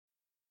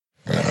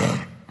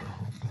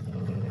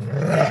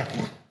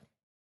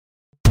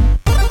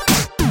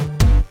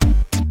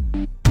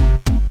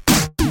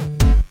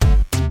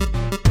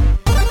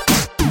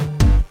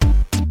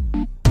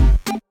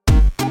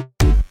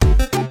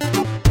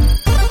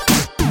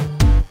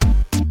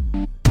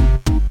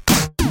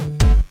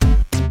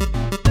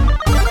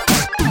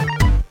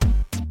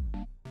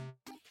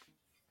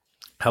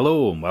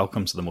Hello and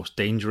welcome to the Most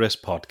Dangerous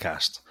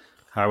Podcast.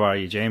 How are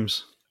you,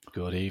 James?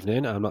 Good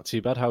evening. I'm not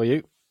too bad. How are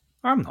you?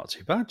 I'm not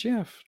too bad,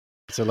 Jeff.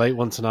 It's a late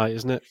one tonight,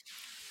 isn't it?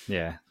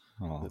 Yeah.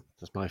 Oh.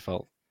 That's my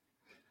fault.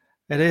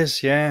 It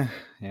is, yeah.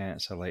 Yeah,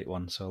 it's a late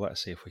one, so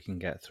let's see if we can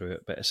get through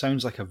it. But it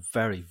sounds like a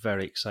very,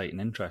 very exciting,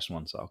 interesting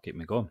one, so that'll keep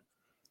me going.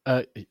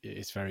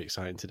 It's very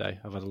exciting today.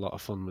 I've had a lot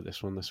of fun with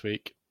this one this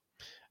week.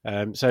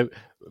 So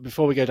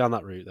before we go down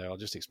that route, though, I'll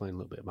just explain a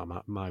little bit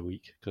about my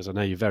week, because I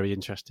know you're very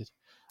interested.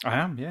 I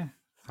am, yeah.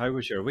 How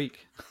was your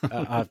week?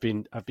 I've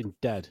been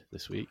dead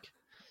this week.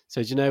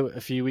 So do you know,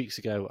 a few weeks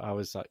ago I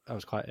was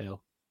quite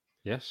ill.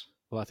 Yes.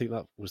 Well, I think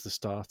that was the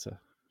starter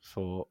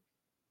for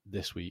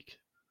this week,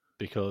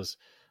 because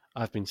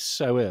I've been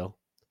so ill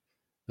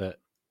that,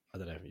 I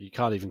don't know, you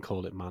can't even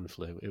call it man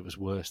flu. It was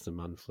worse than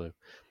man flu.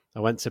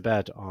 I went to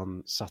bed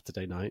on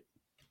Saturday night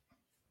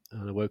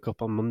and I woke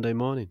up on Monday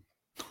morning.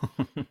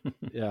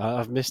 Yeah,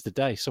 I've missed a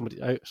day.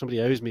 Somebody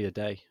owes me a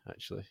day,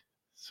 actually,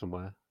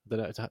 somewhere. I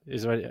don't know.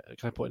 Is there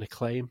can I put in a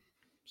claim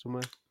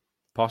somewhere?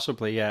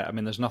 Possibly, yeah. I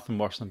mean, there's nothing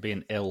worse than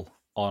being ill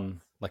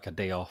on like a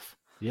day off.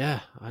 Yeah,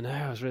 I know.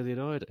 I was really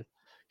annoyed.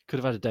 Could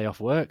have had a day off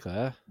work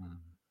there.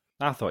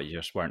 I thought you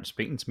just weren't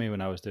speaking to me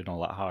when I was doing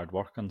all that hard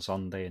work on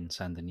Sunday and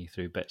sending you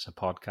through bits of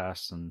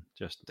podcasts and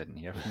just didn't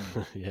hear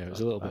from you. Yeah, it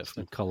was a little bit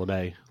from column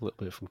A, a little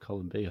bit from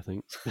column B, I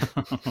think.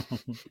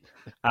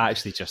 I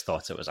actually just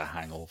thought it was a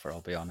hangover,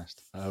 I'll be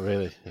honest. Oh,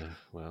 really? Yeah.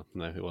 Well,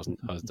 no, it wasn't.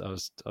 I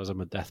was on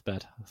my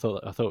deathbed. I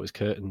thought it was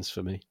curtains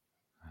for me.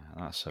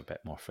 That's a bit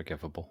more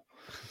forgivable.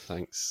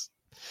 Thanks.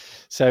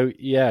 So,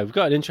 yeah, we've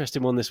got an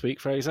interesting one this week,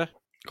 Fraser.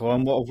 Go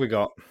on, what have we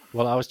got?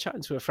 Well, I was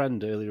chatting to a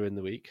friend earlier in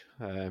the week,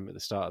 at the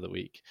start of the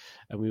week,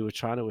 and we were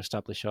trying to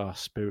establish our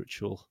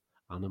spiritual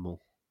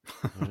animal.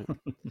 Right?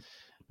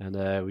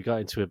 And we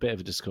got into a bit of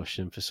a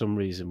discussion. For some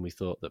reason, we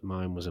thought that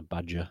mine was a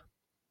badger.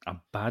 A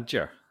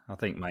badger? I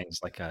think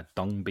mine's like a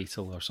dung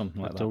beetle or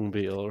something like that. Dung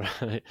beetle,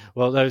 right?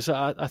 Well, no,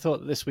 so I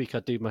thought this week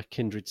I'd do my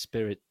kindred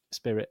spirit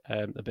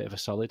a bit of a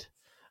solid,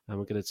 and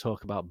we're going to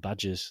talk about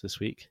badgers this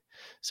week.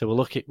 So we're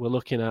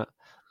looking at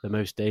the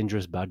most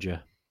dangerous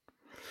badger.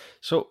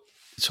 So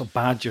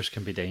badgers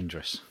can be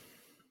dangerous.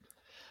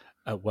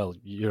 Well,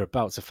 you're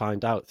about to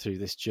find out through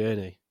this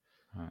journey.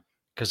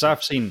 Because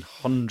I've seen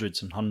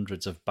hundreds and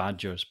hundreds of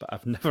badgers, but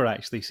I've never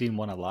actually seen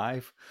one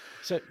alive.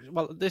 So,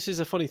 well, this is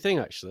a funny thing,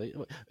 actually,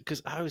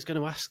 because I was going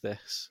to ask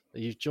this.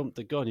 You've jumped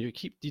the gun. You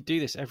do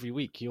this every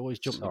week. You always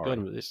jump the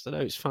gun with this. I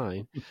know it's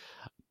fine.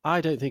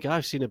 I don't think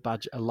I've seen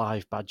a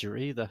live badger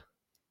either.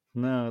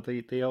 No,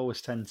 they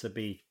always tend to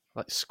be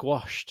like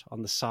squashed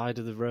on the side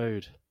of the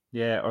road.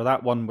 Yeah, or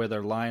that one where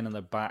they're lying on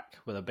their back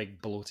with a big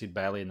bloated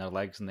belly and their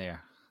legs in the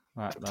air.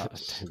 I don't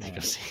think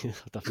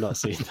I've not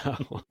seen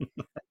that one.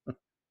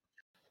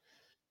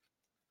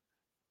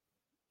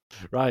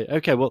 Right.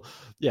 Okay. Well,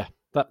 yeah.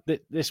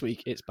 This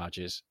week it's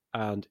badgers,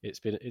 and it's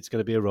going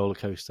to be a roller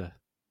coaster.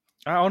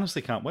 I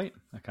honestly can't wait.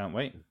 I can't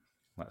wait.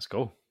 Let's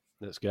go.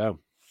 Let's go.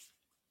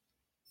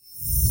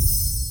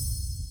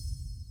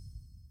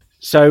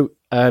 So,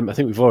 I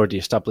think we've already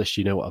established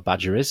you know what a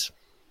badger is.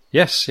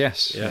 Yes.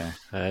 Yeah.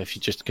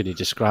 Can you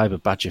describe a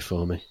badger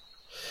for me?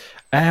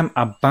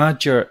 A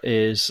badger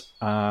is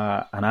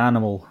an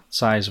animal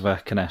size of a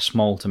kind of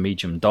small to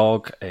medium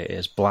dog. It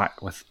is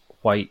black with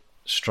white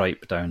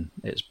stripe down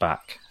its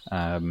back.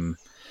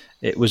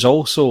 It was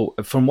also,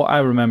 from what I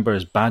remember,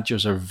 as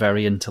badgers are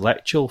very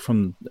intellectual.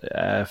 From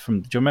do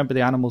you remember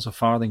the Animals of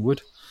Farthing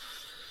Wood?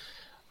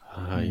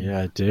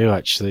 Yeah, I do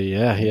actually.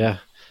 Yeah.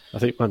 I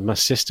think my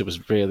sister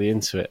was really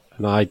into it,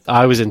 and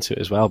I was into it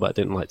as well, but I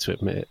didn't like to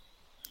admit it.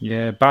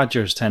 Yeah,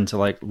 badgers tend to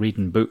like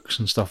reading books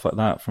and stuff like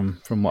that.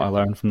 From what I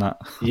learned from that.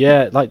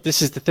 Yeah, like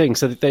this is the thing.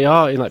 So they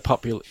are in like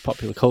popular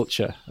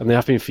culture, and they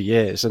have been for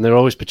years, and they're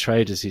always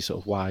portrayed as these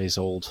sort of wise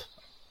old,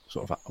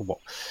 sort of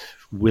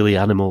willy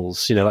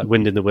animals. You know, like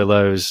Wind in the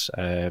Willows.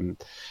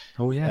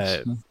 Oh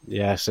yes,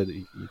 yeah. So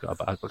you got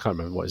I can't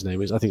remember what his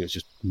name is. I think it was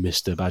just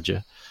Mr.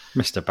 Badger.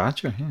 Mr.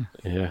 Badger, yeah.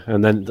 Yeah,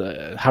 and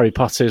then Harry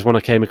Potter is one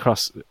I come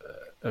across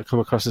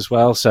as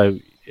well. So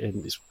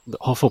it's the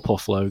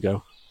Hufflepuff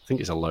logo. I think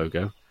it's a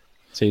logo.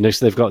 So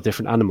so they've got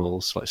different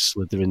animals like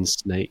Slytherin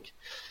snake,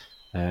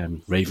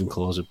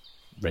 Ravenclaw's a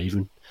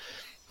raven,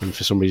 and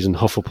for some reason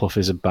Hufflepuff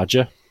is a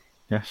badger.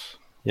 Yes.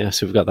 Yeah,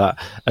 so we've got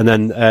that, and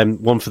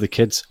then one for the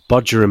kids,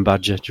 Bodger and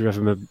Badger. Do you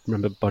ever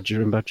remember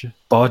Bodger and Badger?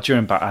 Bodger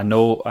and Badger. I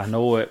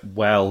know it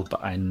well,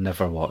 but I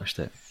never watched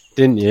it.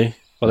 Didn't you?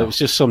 Well, no. It was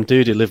just some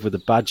dude who lived with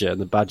a badger, and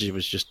the badger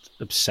was just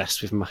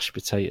obsessed with mashed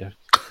potato.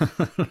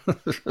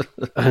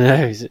 I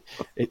know.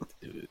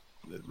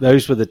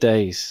 Those were the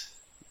days,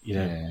 you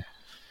know.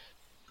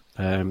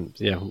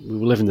 Yeah. We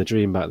were living the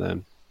dream back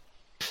then.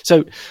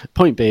 So,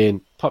 point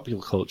being,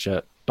 popular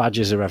culture,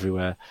 badgers are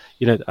everywhere.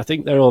 You know, I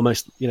think they're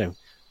almost,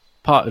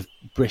 part of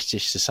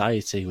British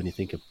society when you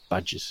think of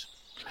badgers.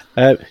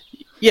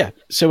 Yeah,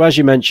 so as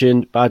you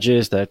mentioned,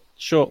 badgers, they're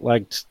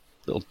short-legged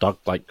little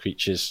dog-like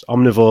creatures,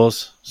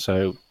 omnivores.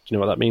 So do you know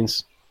what that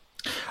means?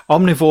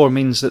 Omnivore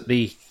means that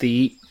they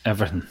eat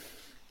everything.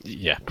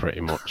 Yeah,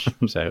 pretty much.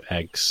 So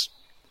eggs,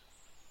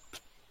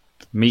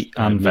 Meat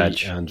and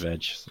veg. And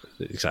veg,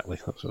 exactly.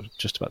 That's what I was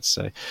just about to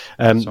say.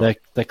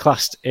 They're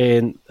classed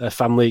in a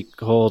family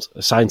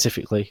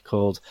scientifically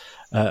called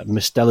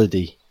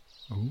Mustelidae.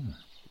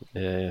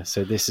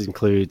 So this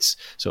includes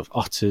sort of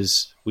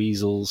otters,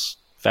 weasels,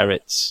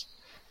 ferrets.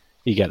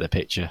 You get the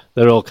picture.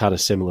 They're all kind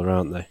of similar,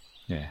 aren't they?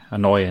 Yeah,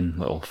 annoying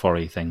little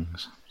furry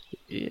things.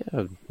 Yeah,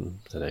 I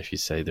don't know if you'd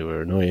say they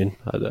were annoying.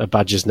 A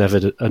badger's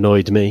never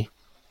annoyed me.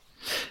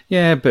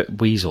 Yeah, but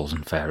weasels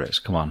and ferrets,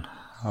 come on.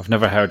 I've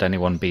never heard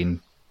anyone being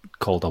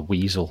called a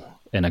weasel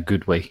in a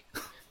good way.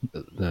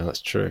 No,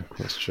 that's true.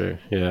 That's true,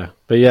 yeah.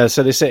 But yeah,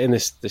 so they sit in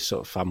this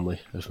sort of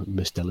family of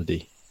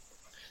Mustelidae.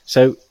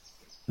 So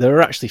there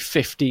are actually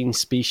 15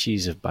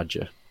 species of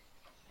badger.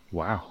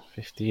 Wow.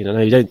 15. I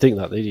know you don't think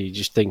that, do you? You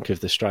just think of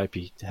the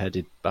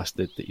stripy-headed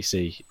bastard that you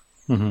see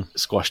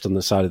squashed on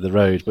the side of the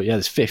road. But yeah,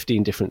 there's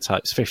 15 different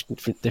types,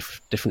 15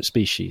 different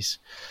species.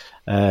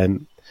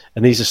 And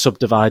these are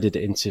subdivided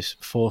into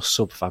 4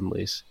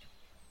 subfamilies,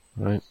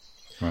 right?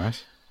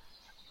 Right.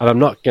 And I'm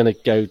not going to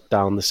go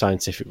down the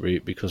scientific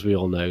route because we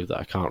all know that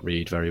I can't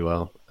read very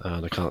well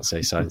and I can't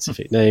say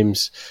scientific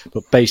names.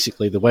 But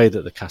basically, the way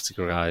that they're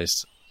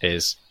categorized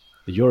is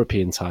the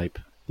European type,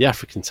 the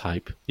African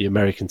type, the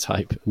American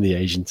type, and the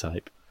Asian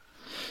type.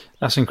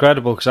 That's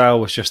incredible because I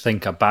always just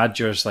think a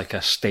badger is like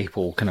a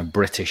staple kind of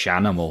British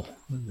animal.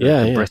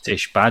 Yeah.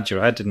 British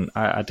badger. I didn't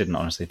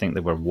honestly think they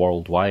were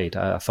worldwide.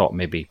 I thought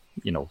maybe,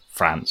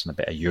 France and a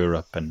bit of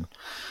Europe, and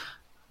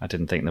I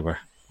didn't think they were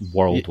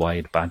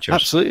worldwide badgers.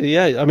 Absolutely,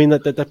 yeah. I mean,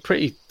 they're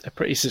pretty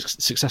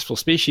successful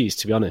species,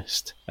 to be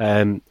honest.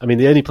 I mean,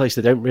 the only place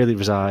they don't really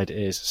reside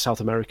is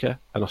South America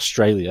and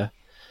Australia.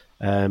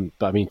 But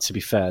I mean, to be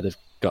fair, they've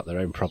got their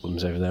own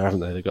problems over there, haven't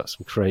they? They've got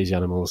some crazy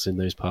animals in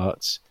those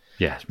parts.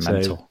 Yeah, it's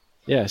mental.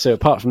 So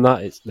apart from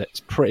that,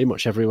 it's pretty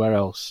much everywhere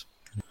else.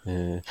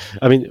 I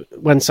mean,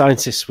 when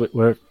scientists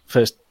were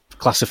first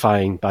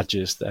classifying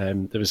badgers,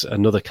 there was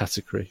another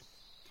category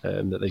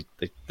that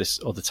this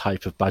other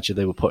type of badger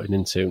they were putting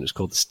into, and it's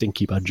called the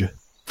stinky badger.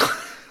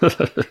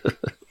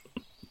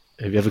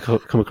 Have you ever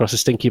come across a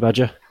stinky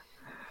badger?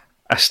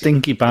 A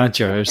stinky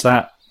badger, is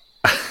that...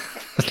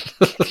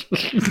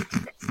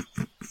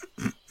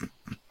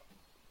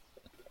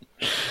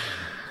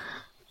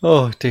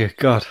 Oh, dear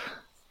God.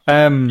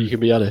 You can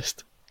be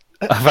honest.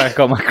 Have I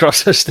come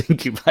across a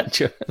stinky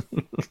badger?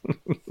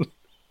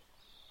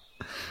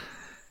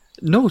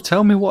 No,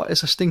 tell me, what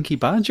is a stinky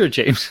badger,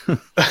 James?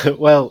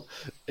 Well,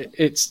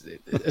 it's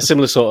a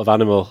similar sort of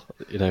animal,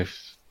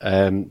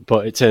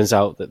 but it turns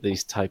out that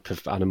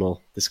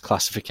this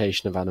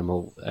classification of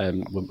animal, are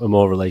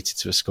more related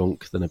to a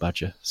skunk than a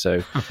badger.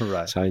 So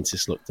right.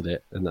 Scientists looked at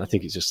it, and I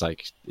think it's just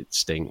like, it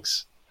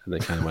stinks. And they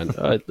kind of went,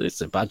 oh, it's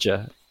a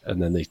badger.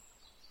 And then they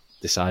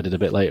decided a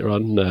bit later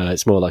on,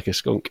 it's more like a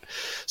skunk.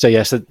 So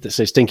yeah, so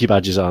stinky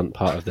badgers aren't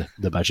part of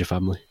the badger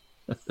family.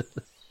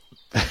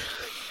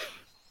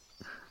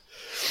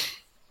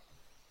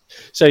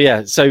 So yeah,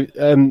 as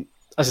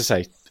I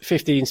say,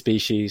 15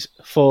 species,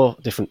 4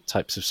 different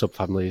types of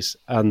subfamilies,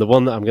 and the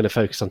one that I'm going to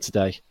focus on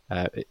today,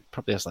 it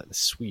probably has like the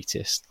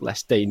sweetest,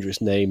 less dangerous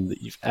name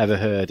that you've ever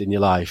heard in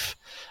your life,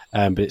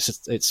 but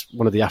it's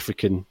one of the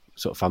African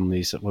sort of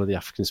families, one of the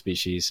African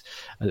species,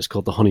 and it's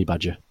called the honey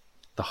badger.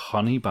 The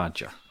honey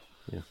badger.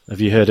 Yeah.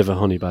 Have you heard of a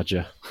honey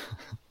badger?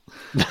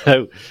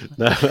 No.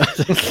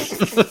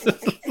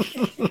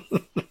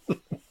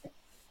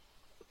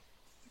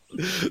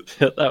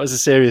 That was a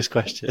serious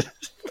question.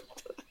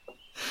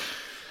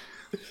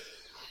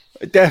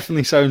 It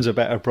definitely sounds a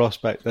better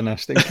prospect than a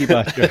stinky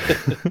badger.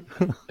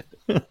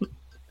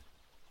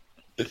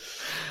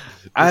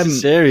 I'm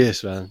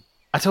serious, man.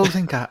 I don't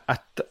think I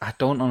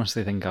don't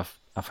honestly think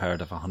I've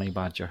heard of a honey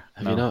badger.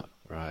 Have you not?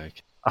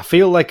 Right. I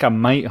feel like I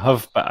might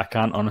have, but I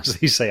can't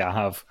honestly say I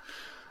have.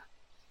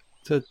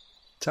 So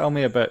tell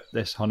me about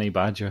this honey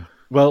badger.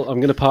 Well, I'm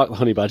going to park the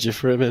honey badger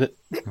for a minute.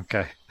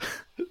 Okay.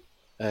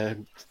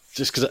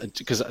 Just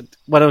because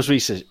when I was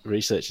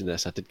researching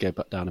this, I did go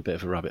back down a bit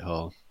of a rabbit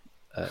hole.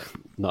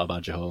 Not a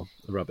badger hole,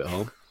 a rabbit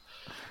hole.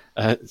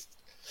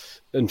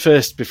 And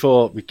first,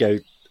 before we go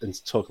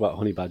and talk about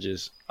honey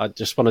badgers, I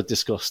just want to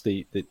discuss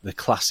the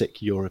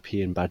classic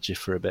European badger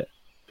for a bit.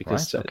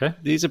 Because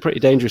these are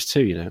pretty dangerous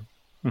too,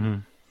 Mm-hmm.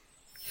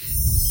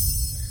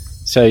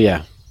 So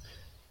yeah.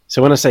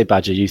 So when I say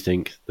badger, you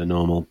think the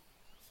normal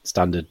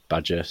standard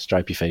badger,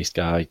 stripy-faced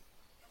guy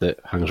that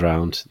hangs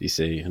around, you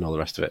see, and all the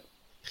rest of it.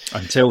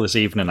 Until this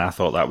evening, I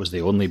thought that was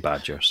the only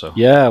badger. So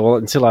yeah, well,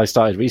 until I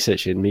started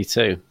researching, me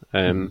too.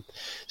 So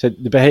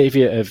the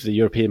behaviour of the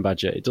European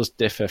badger, it does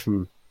differ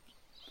from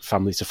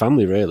family to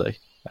family, really.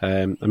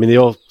 I mean, they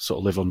all sort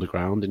of live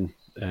underground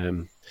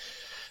in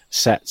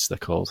sets, they're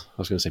called. I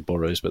was going to say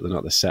burrows, but they're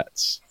not, the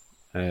sets.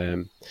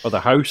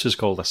 The house is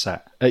called a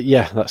set.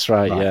 Yeah, that's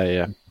right.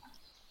 Yeah.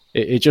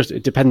 It just,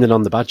 depending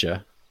on the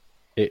badger,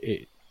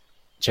 it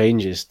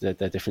changes their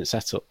different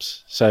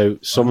setups. So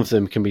some of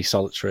them can be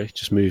solitary,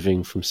 just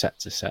moving from set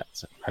to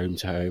set, home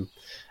to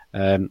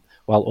home,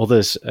 while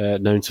others are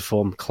known to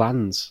form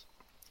clans.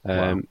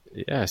 Wow.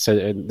 Yeah,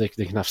 so they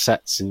can have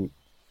sets in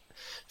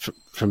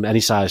from any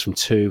size from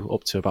 2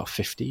 up to about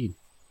 15.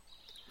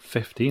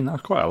 15,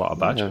 that's quite a lot of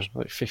badgers. Yeah,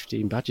 like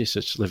 15 badgers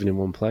just living in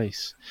one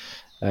place.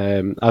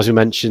 As we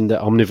mentioned, they're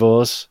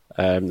omnivores.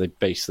 They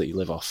basically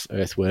live off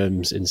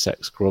earthworms,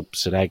 insects,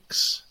 grubs, and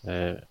eggs.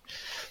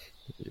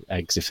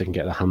 Eggs, if they can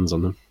get their hands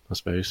on them, I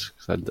suppose.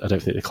 I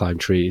don't think they climb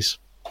trees.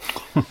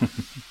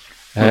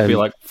 Would be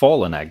like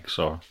fallen eggs,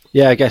 or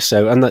yeah, I guess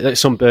so. And like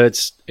some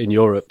birds in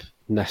Europe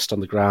nest on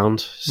the ground,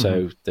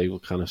 so they will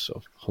kind of sort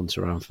of hunt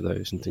around for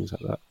those and things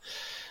like that.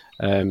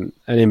 And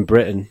in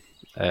Britain,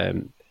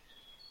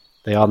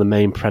 they are the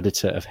main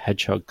predator of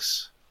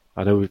hedgehogs.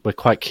 I know we're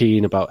quite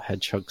keen about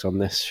hedgehogs on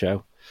this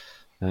show,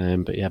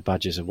 but yeah,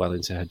 badgers are well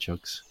into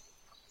hedgehogs.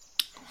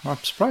 I'm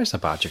surprised a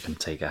badger can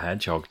take a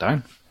hedgehog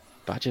down.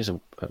 Badgers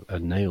are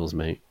nails,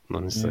 mate,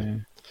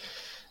 honestly.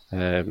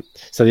 Yeah.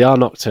 So they are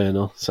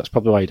nocturnal, so that's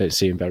probably why you don't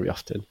see them very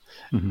often.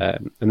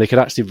 And they can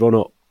actually run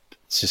up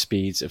to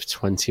speeds of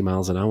 20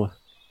 miles an hour.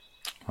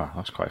 Wow,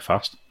 that's quite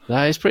fast.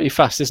 That is pretty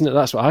fast, isn't it?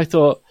 That's what I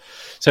thought.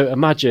 So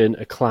imagine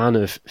a clan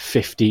of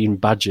 15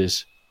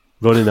 badgers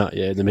running at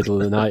you in the middle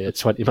of the night at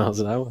 20 miles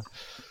an hour.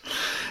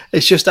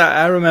 It's just that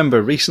I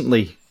remember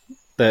recently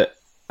that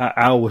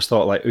I always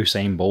thought like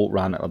Usain Bolt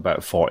ran at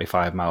about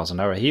 45 miles an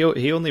hour.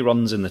 He only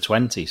runs in the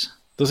 20s.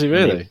 Does he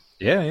really?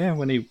 Yeah.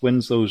 When he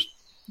wins those,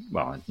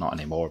 well, not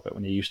anymore, but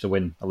when he used to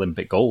win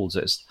Olympic golds,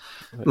 it's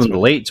in the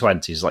late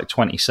 20s, like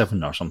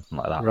 27 or something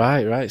like that.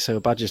 Right. So a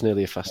badger's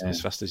nearly as fast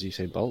as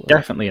Usain Bolt. Right?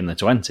 Definitely in the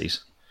 20s,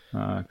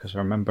 because I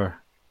remember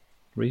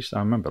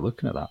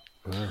looking at that.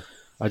 Wow.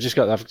 I've just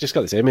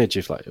got this image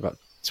of like about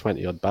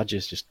 20 odd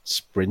badgers just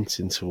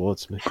sprinting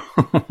towards me.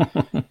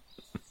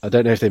 I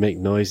don't know if they make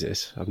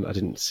noises. I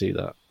didn't see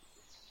that.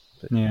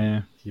 But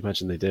yeah, you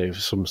imagine they do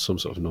some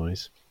sort of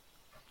noise.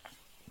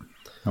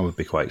 That would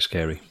be quite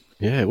scary.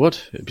 Yeah, it would.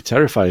 It'd be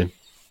terrifying.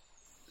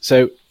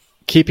 So,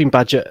 keeping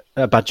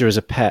a badger as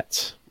a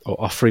pet or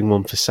offering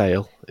one for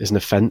sale is an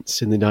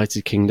offence in the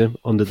United Kingdom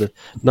under the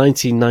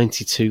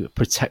 1992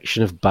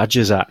 Protection of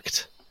Badgers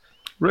Act.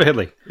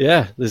 Really?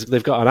 Yeah,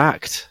 they've got an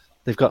act.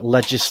 They've got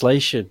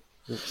legislation.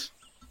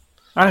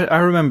 I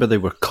remember they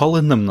were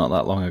culling them not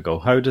that long ago.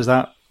 How does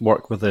that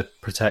work with the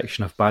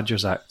Protection of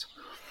Badgers Act?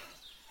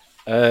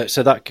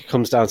 So that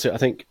comes down to, I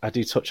think I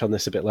do touch on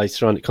this a bit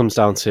later on, it comes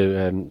down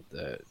to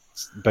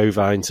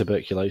bovine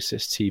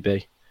tuberculosis,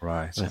 TB.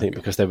 Right. I think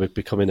because they were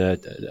becoming a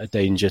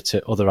danger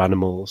to other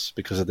animals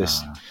because of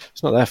this.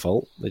 It's not their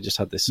fault. They just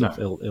had this sort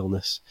of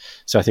illness.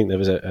 So I think there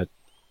was an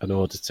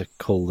order to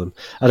cull them.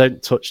 I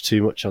don't touch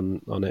too much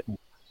on it,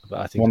 but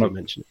I think I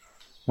mentioned it.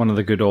 One of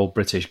the good old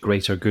British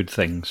greater good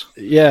things.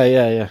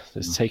 Yeah.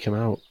 Let's take them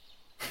out.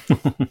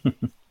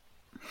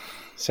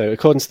 So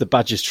according to the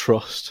Badgers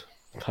Trust,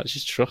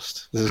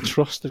 there's a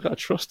trust. They've got a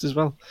trust as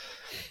well.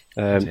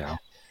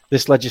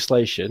 This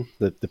legislation,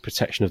 the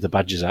Protection of the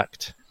Badgers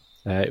Act,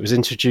 it was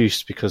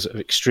introduced because of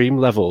extreme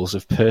levels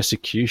of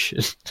persecution.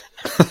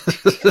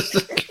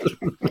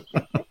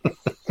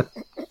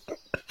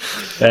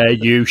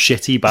 You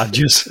shitty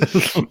badgers.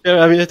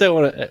 I mean, I don't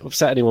want to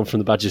upset anyone from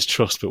the Badgers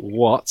Trust, but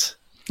what?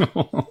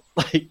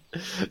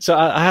 So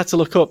I had to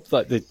look up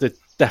like the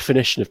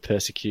definition of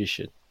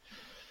persecution.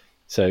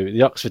 So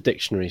the Oxford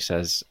Dictionary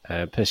says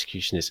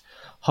persecution is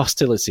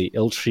hostility,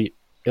 ill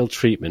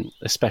treatment,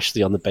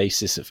 especially on the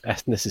basis of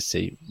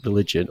ethnicity,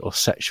 religion, or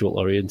sexual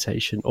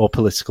orientation, or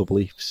political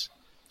beliefs.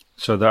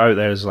 So they're out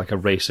there as like a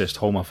racist,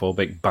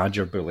 homophobic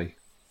badger bully.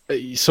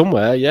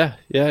 Somewhere, yeah.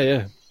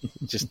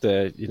 Just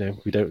we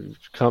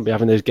can't be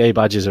having those gay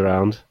badgers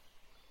around.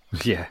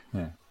 Yeah.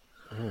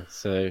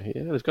 So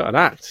they've got an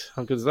act.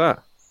 How good is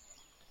that?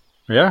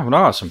 Yeah,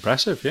 no, that's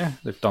impressive. Yeah,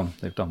 they've done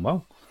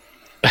well.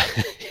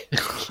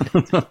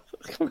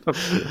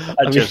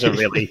 Badgers are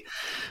really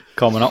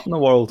coming up in the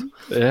world.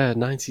 Yeah,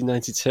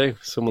 1992.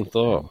 Someone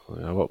thought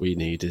what we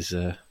need is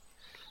a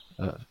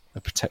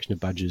protection of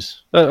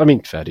badgers. I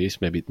mean, fair dues.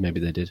 Maybe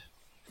they did.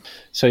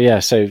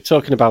 So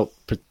talking about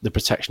the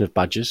protection of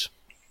badgers,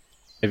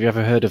 have you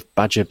ever heard of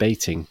badger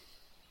baiting?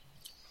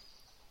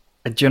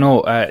 Do you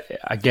know,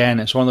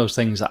 again, it's one of those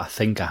things that I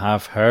think I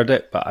have heard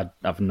it, but I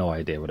have no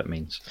idea what it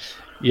means.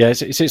 Yeah,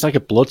 it's like a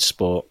blood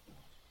sport.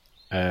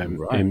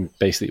 Right. In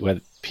basically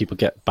where people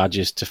get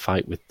badgers to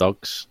fight with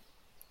dogs.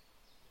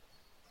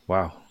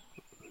 Wow,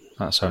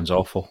 that sounds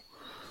awful.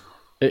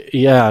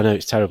 Yeah, I know,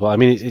 it's terrible. I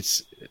mean,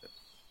 it's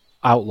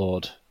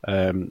outlawed.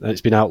 And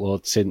it's been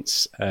outlawed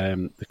since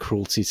the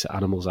Cruelty to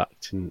Animals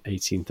Act in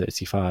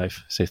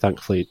 1835. So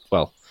thankfully,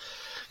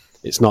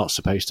 it's not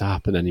supposed to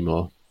happen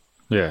anymore.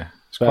 Yeah,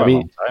 it's quite a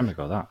long time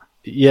ago, that.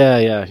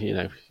 Yeah,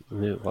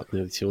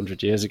 nearly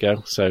 200 years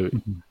ago. So,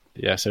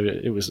 yeah, so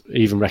it was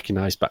even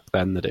recognised back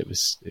then that it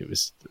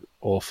was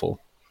awful.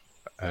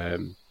 But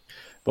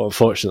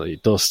unfortunately,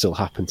 it does still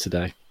happen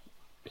today.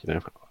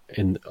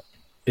 In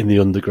the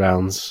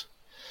undergrounds,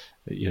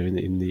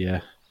 in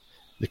the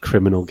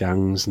criminal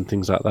gangs and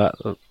things like that.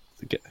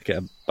 Get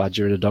a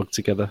badger and a dog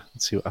together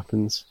and see what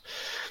happens.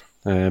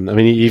 I mean,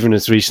 even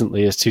as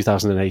recently as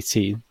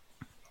 2018,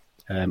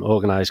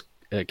 organised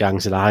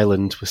gangs in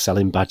Ireland were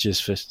selling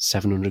badgers for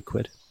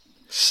 £700.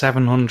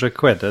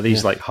 £700? Are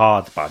these like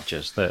hard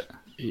badgers that?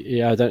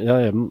 Yeah, I don't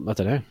know.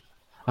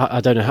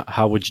 I don't know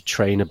how would you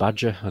train a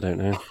badger. I don't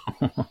know.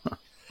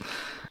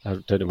 I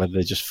don't know whether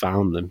they just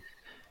found them.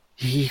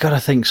 You got to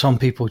think some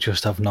people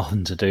just have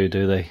nothing to do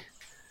they?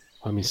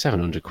 I mean,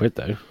 £700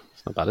 though.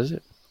 It's not bad, is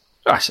it?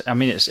 I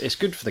mean, it's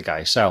good for the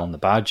guy selling the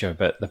badger,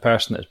 but the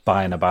person that's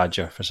buying a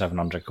badger for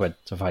 £700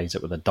 to fight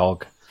it with a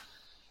dog,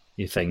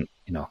 you think,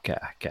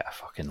 get a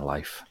fucking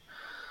life.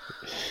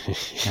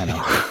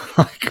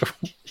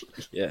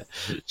 Yeah,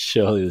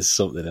 surely there's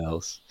something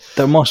else.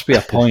 There must be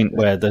a point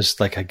where there's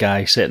like a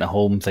guy sitting at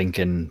home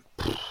thinking,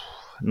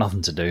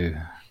 nothing to do.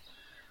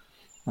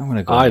 I'm going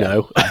to go. I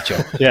know.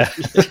 Yeah.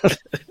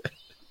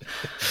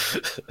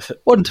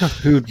 Wonder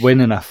who'd win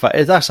in a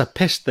fight. That's a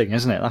piss thing,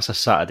 isn't it? That's a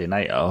Saturday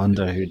night. I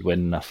wonder who'd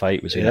win in a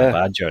fight between a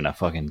badger and a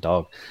fucking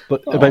dog.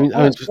 But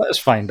let's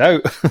find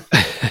out.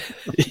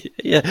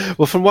 Yeah,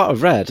 well, from what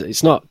I've read,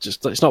 it's not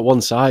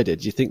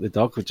one-sided. You think the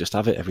dog would just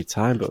have it every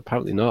time, but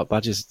apparently not.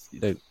 Badgers,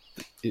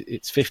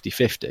 it's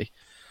 50-50.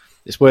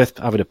 It's worth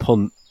having a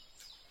punt.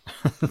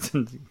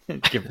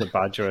 Give the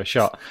badger a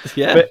shot.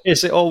 Yeah, but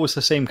is it always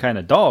the same kind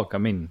of dog? I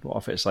mean, what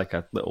if it's like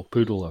a little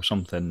poodle or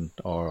something?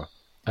 Or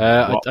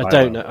I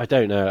don't know. I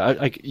don't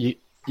know. You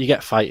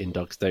get fighting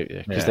dogs, don't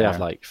you? Because they have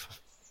like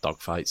dog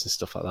fights and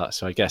stuff like that.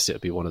 So I guess it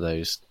would be one of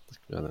those,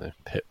 I don't know,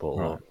 pit bull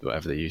or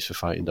whatever they use for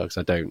fighting dogs.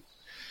 I don't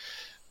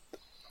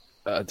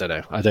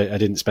know. I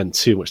didn't spend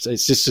too much.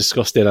 It's just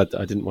disgusting. I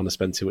didn't want to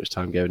spend too much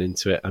time going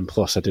into it, and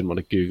plus I didn't want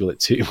to Google it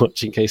too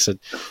much in case I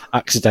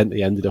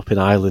accidentally ended up in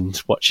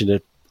Ireland watching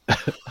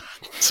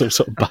some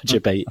sort of badger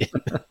baiting.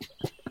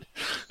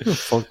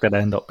 Fuck, did I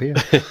end up here?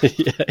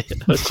 Yeah.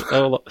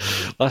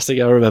 Last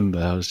thing I remember,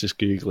 I was just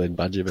Googling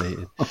badger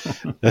baiting.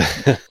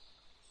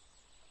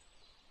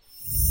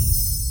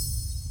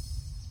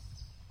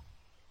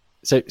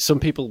 So some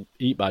people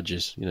eat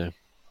badgers,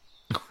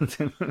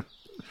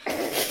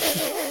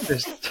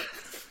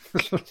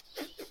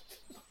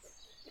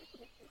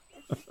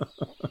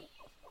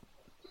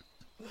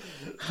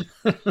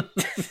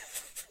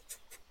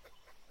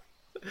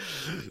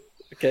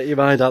 Get your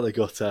mind out the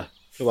gutter.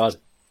 Come on.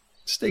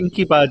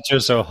 Stinky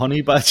badgers or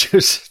honey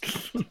badgers?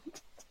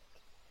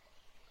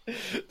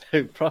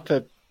 No,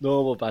 proper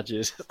normal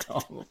badgers.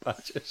 Normal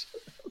badgers.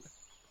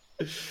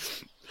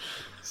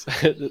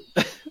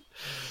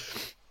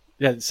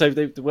 So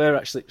they were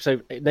actually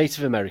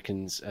Native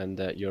Americans and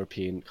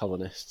European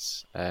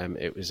colonists.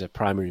 It was a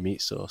primary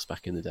meat source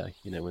back in the day.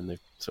 When they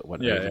sort of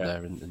went over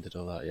there and did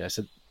all that. Yeah,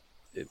 so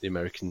the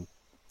American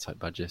type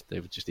badger they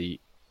would just eat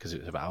because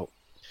it was about.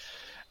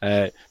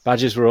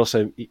 Badgers were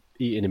also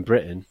eaten in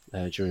Britain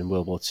during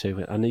World War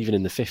II and even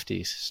in the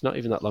 50s. It's not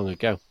even that long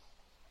ago.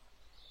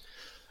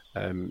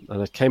 And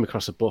I came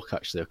across a book,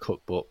 actually, a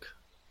cookbook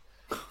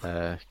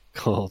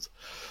called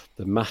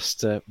The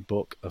Master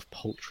Book of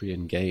Poultry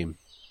and Game.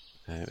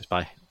 It was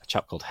by a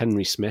chap called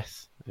Henry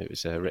Smith. It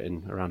was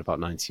written around about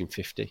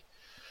 1950.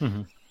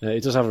 Mm-hmm.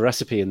 It does have a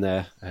recipe in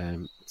there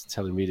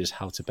telling readers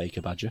how to bake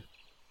a badger.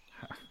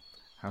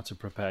 How to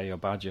prepare your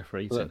badger for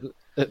eating?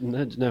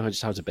 No,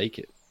 just how to bake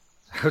it.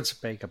 How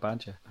to bake a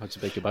badger. How to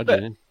bake a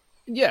badger.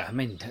 Yeah, I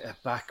mean,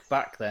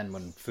 back then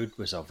when food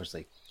was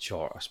obviously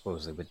short, I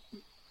suppose they would.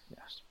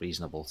 Yeah, it's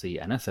reasonable to eat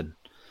anything.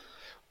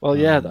 Well,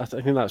 I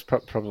think that's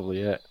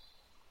probably it.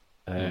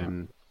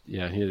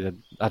 He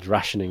had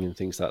rationing and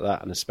things like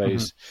that, and I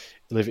suppose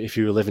if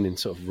you were living in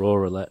sort of a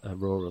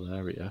rural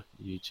area,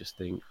 you just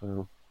think,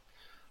 well,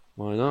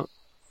 why not?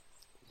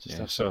 Just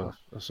have some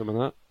of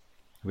that.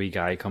 Wee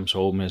guy comes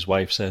home and his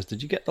wife says,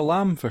 "Did you get the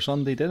lamb for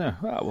Sunday dinner?"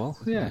 Oh, well,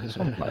 yeah,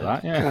 something like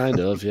that. Yeah, kind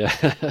of. Yeah,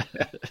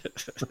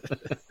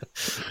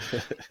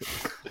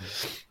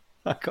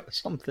 I got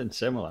something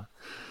similar.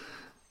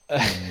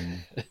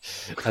 And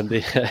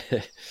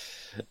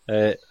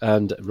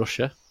and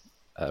Russia,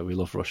 we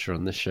love Russia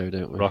on this show,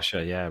 don't we?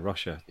 Russia.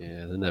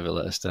 Yeah, they never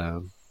let us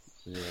down.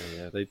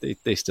 Yeah,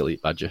 they still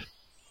eat badger,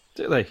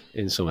 do they?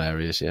 In some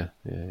areas, yeah,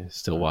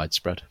 still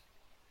widespread.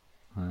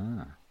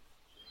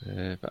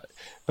 But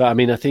I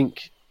mean, I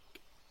think,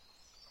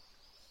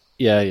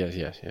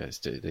 they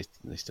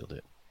still do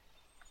it.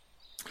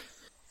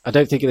 I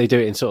don't think they do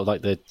it in sort of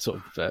like the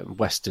sort of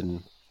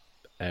Western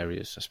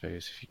areas, I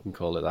suppose, if you can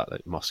call it that,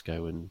 like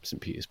Moscow and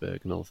St.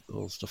 Petersburg and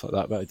all stuff like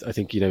that. But I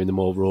think in the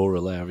more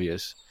rural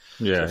areas,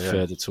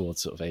 further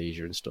towards sort of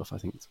Asia and stuff, I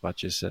think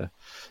badgers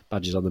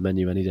on the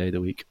menu any day of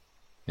the week.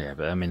 Yeah,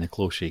 but I mean, the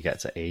closer you get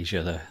to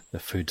Asia, the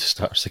food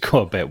starts to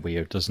go a bit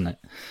weird, doesn't it?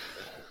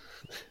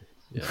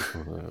 Yeah,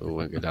 we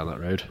won't go down that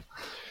road.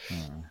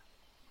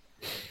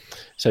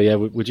 So yeah,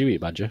 would you eat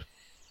badger?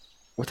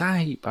 Would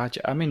I eat badger?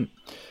 I mean,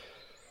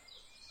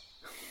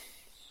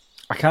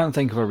 I can't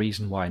think of a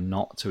reason why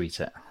not to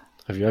eat it.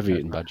 Have you ever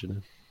eaten badger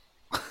then?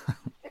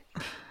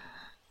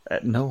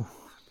 No.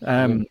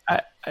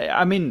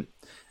 I mean,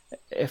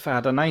 if I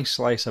had a nice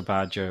slice of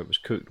badger, it was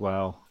cooked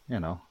well,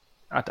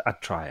 I'd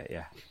try it,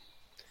 yeah.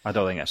 I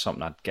don't think it's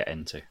something I'd get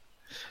into.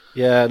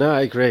 Yeah, no, I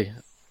agree.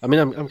 I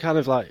mean, I'm kind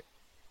of like,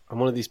 I'm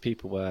one of these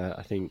people where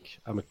I think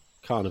I'm a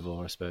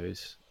carnivore, I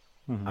suppose.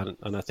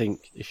 Mm-hmm. And I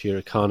think if you're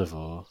a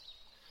carnivore,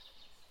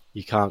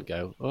 you can't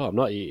go, oh, I'm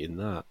not eating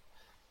that.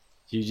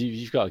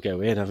 You've got to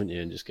go in, haven't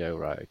you, and just go,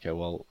 right, okay,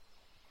 well,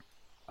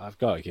 I've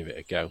got to give it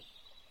a go.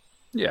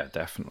 Yeah,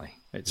 definitely.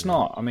 It's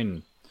not. I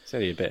mean, it's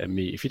only a bit of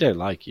meat. If you don't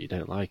like it, you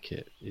don't like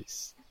it.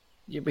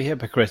 You'd be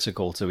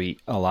hypocritical to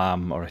eat a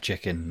lamb or a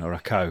chicken or a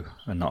cow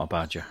and not a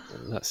badger.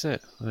 That's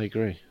it. I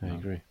agree.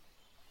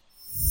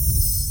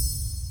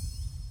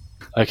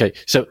 Okay,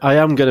 so I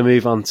am going to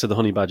move on to the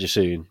honey badger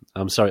soon.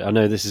 I'm sorry, I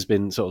know this has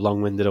been sort of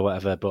long-winded or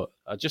whatever, but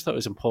I just thought it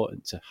was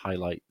important to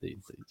highlight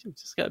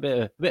just get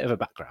a bit of a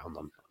background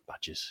on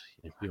badgers.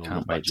 I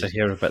can't wait to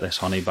hear about this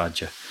honey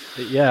badger.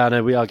 Yeah, I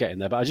know we are getting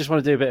there, but I just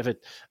want to do a bit of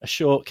a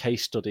short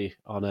case study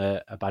on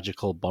a badger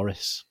called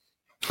Boris.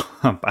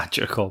 A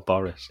badger called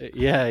Boris.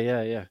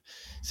 Yeah.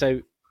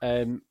 So,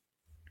 I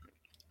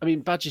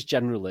mean, badgers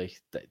generally,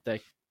 they're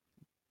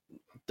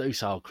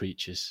docile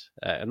creatures,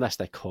 unless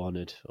they're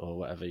cornered or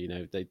whatever.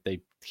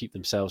 They keep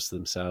themselves to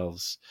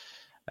themselves.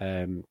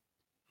 You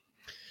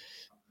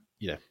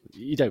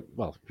don't.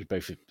 Well, we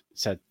both have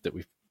said that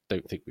we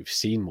don't think we've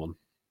seen one.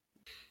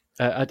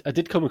 I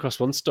did come across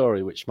one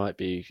story which might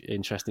be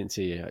interesting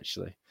to you,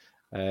 actually.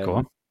 Go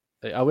on.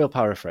 I will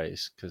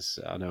paraphrase because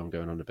I know I'm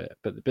going on a bit,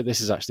 but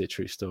this is actually a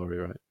true story,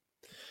 right?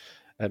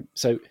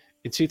 So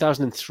in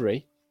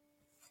 2003,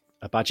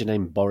 a badger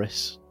named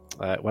Boris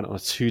went on a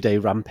 2-day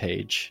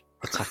rampage,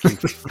 attacking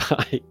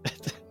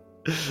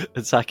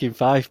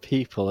 5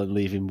 people and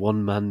leaving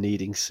 1 man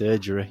needing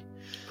surgery.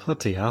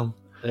 Bloody hell.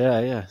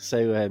 Yeah.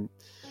 So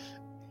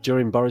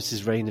during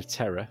Boris's reign of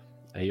terror,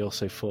 he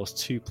also forced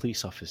 2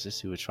 police officers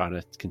who were trying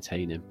to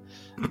contain him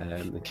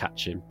and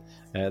catch him.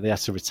 They had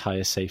to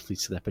retire safely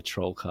to their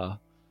patrol car.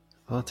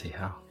 Bloody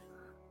hell.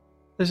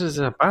 This is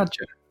a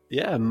badger.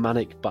 Yeah, a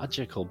manic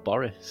badger called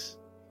Boris.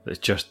 It's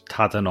just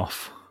had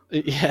enough.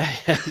 Yeah.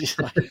 It's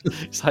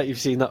like you've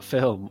seen that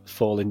film,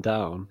 Falling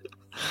Down.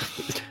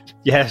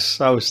 Yes,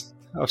 I was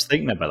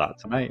thinking about that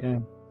tonight,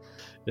 yeah.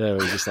 Yeah,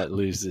 where he just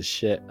loses his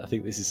shit. I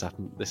think this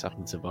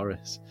happened to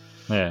Boris.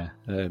 Yeah.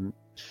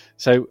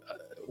 So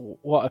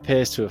what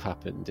appears to have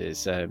happened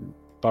is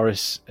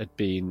Boris had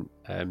been,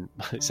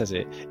 it says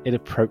it,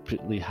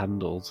 inappropriately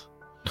handled.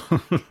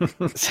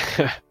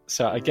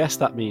 So I guess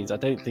that means, I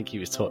don't think he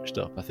was touched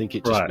up. I think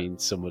it just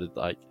means someone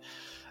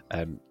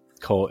had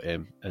caught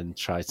him and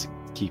tried to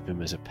keep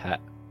him as a pet.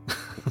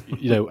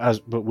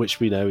 But which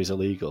we know is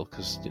illegal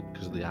because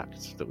of the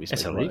act that we said.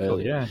 It's illegal,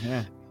 earlier.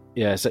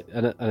 Yeah. So,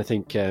 and I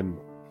think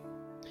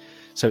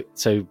so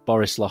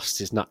Boris lost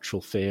his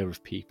natural fear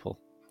of people.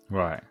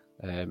 Right.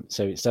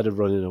 So instead of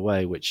running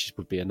away, which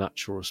would be a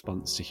natural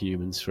response to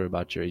humans for a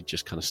badger, he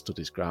just kind of stood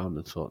his ground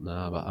and thought, "No,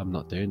 I'm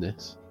not doing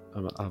this.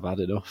 I've had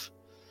enough."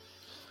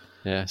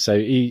 Yeah. So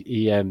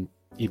he'd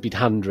been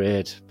hand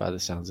reared by the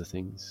sounds of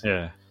things.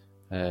 Yeah.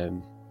 Yeah.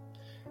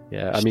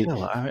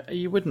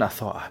 You wouldn't have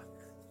thought.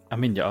 I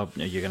mean, you're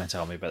going to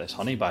tell me about this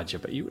honey badger,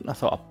 but you wouldn't have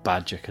thought a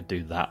badger could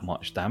do that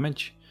much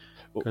damage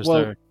because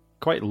they're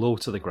quite low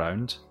to the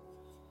ground.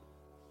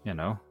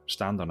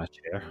 Stand on a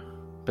chair.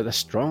 But they're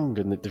strong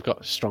and they've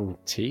got strong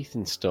teeth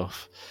and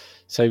stuff.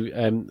 So,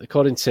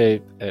 according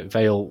to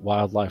Vale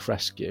Wildlife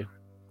Rescue,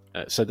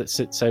 this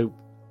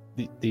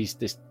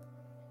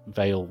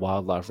Vale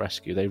Wildlife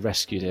Rescue, they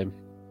rescued him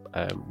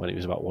when he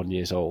was about 1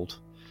 year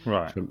old,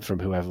 right, from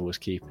whoever was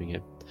keeping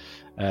him,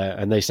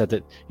 and they said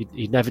that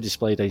he'd never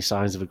displayed any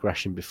signs of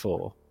aggression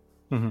before.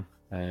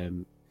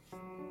 Mm-hmm.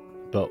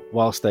 But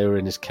whilst they were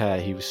in his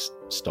care, he was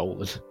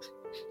stolen.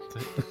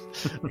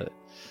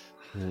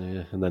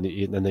 And then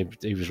he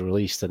was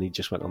released, and he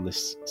just went on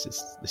this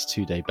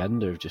 2-day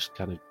bender of just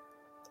kind of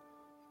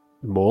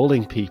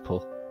mauling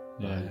people.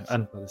 Yeah,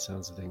 and by the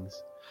sounds of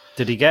things.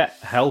 Did he get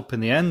help in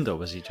the end, or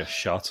was he just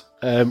shot?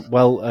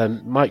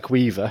 Mike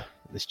Weaver,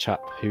 this chap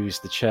who's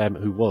the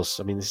chairman, this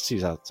is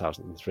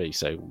 2003,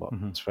 so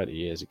 20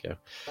 years ago.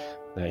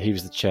 He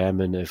was the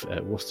chairman of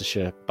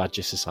Worcestershire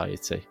Badger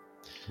Society.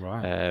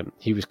 Right.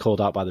 He was called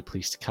out by the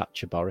police to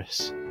capture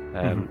Boris,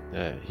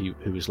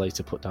 who was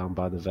later put down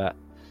by the vet.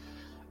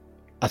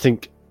 I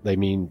think they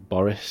mean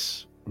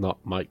Boris, not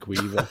Mike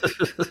Weaver.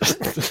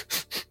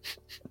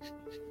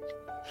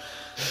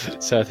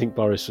 So I think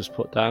Boris was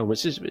put down,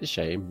 which is a bit of a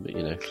shame, but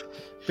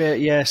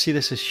But yeah, see,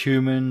 this is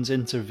humans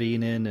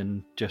intervening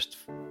and just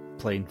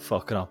plain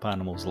fucking up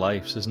animals'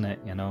 lives, isn't it?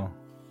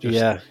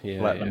 Just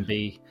let them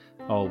be.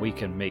 Oh, we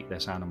can make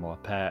this animal a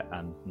pet,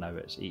 and now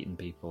it's eating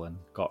people and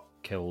got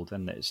killed,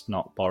 and it's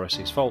not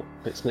Boris's fault.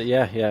 It's not.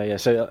 Yeah.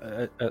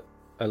 So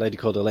a lady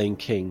called Elaine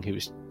King, who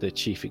was the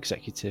chief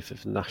executive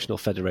of the National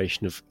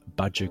Federation of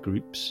Badger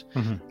Groups.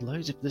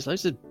 Mm-hmm. There's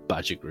loads of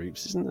badger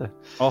groups, isn't there?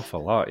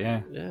 Awful lot,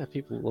 yeah. Yeah,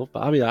 people love.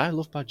 I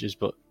love badgers,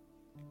 but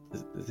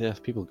yeah,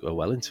 people go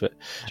well into it.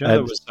 Do you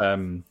know,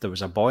 there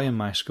was a boy in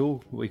my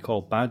school we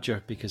called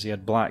Badger because he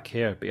had black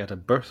hair, but he had a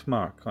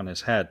birthmark on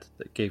his head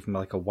that gave him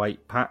like a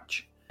white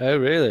patch. Oh,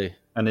 really?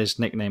 And his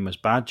nickname was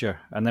Badger.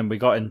 And then we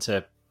got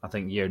into, I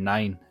think, year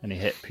 9, and he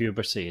hit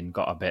puberty and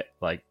got a bit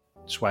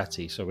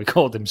sweaty, so we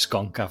called him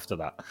Skunk after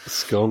that.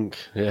 Skunk,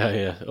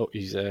 yeah. Oh,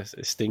 he's a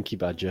stinky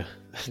badger.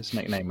 His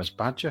nickname was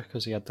Badger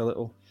because he had the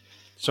little.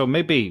 So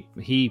maybe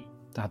he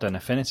had an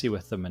affinity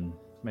with them, and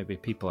maybe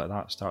people like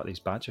that start these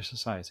badger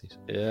societies.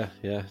 Yeah.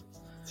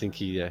 I think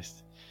he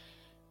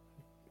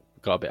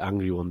got a bit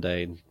angry one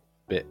day and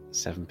bit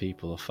 7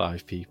 people or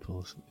 5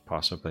 people.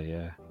 Possibly,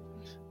 yeah.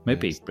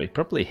 Maybe he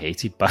probably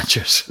hated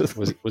badgers.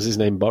 Was his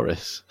name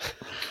Boris?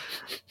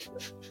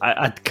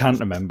 I can't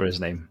remember his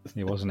name.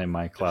 He wasn't in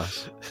my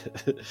class.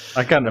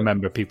 I can't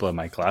remember people in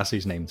my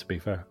class's name, to be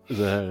fair.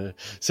 No.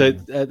 So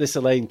this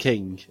Elaine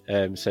King,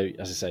 so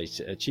as I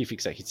say, chief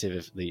executive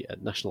of the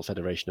National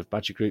Federation of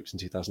Badger Groups in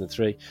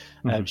 2003,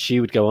 she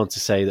would go on to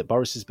say that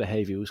Boris's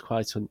behaviour was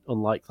quite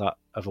unlike that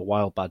of a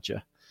wild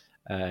badger,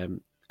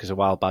 because a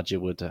wild badger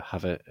would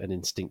have an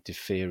instinctive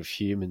fear of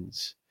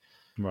humans.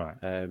 Right.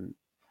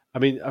 I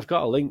mean, I've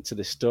got a link to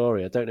this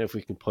story. I don't know if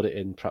we can put it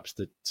in perhaps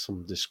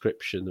some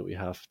description that we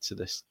have to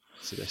this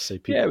so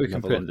people we can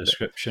put it in the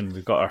description.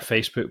 We've got our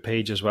Facebook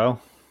page as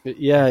well.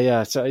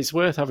 Yeah. So it's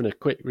worth having a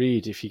quick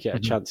read if you get a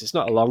chance. It's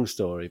not a long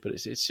story, but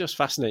it's just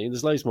fascinating.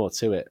 There's loads more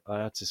to it.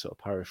 I had to sort of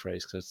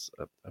paraphrase because,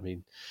 I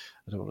mean,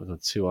 I don't want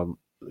to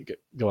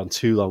go on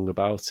too long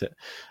about it.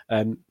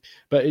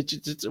 But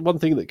it's one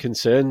thing that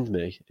concerned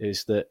me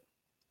is that,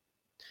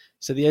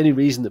 so the only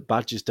reason that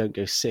badgers don't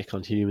go sick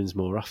on humans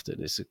more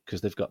often is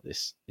because they've got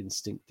this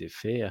instinctive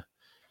fear.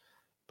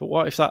 But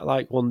what if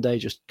that one day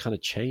just kind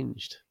of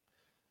changed?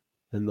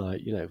 And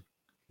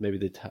maybe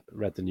they'd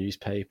read the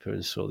newspaper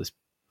and saw this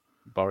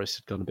Boris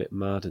had gone a bit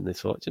mad and they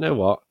thought, you know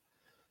what?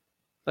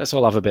 Let's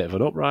all have a bit of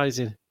an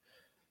uprising.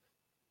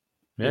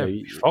 Yeah,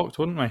 we'd be fucked,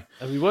 wouldn't we?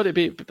 I mean, would it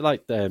be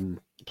like Planet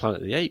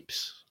of the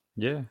Apes?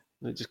 Yeah.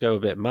 They'd just go a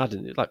bit mad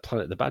and like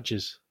Planet of the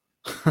Badgers.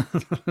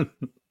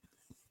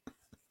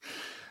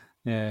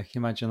 Yeah, can you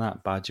imagine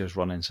that? Badgers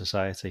running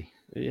society.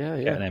 Yeah.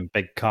 Getting in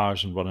big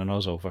cars and running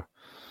us over.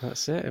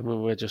 That's it. And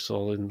we're just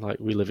all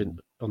we live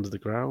under the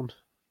ground.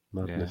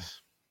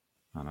 Madness.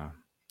 Yeah, I know.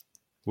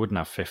 Wouldn't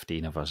have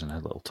 15 of us in a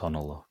little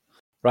tunnel, though.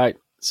 Right,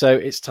 so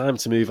it's time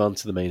to move on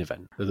to the main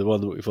event, the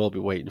one that we've all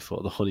been waiting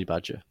for, the honey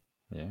badger.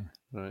 Yeah.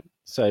 Right.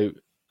 So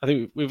I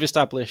think we've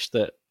established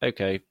that,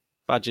 okay,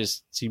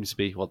 badgers seem to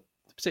be, well,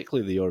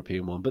 particularly the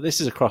European one, but this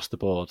is across the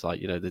board.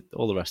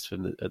 All the rest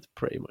of them are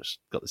pretty much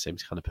got the same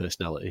kind of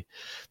personality.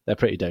 They're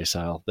pretty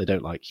docile. They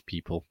don't like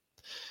people.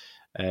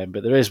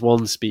 But there is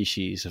one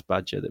species of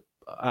badger that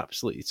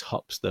absolutely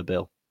tops their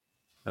bill.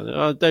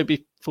 And don't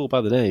be fooled by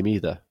the name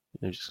either.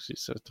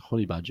 It's a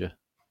honey badger.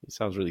 It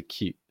sounds really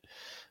cute,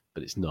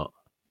 but it's not.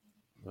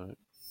 Right.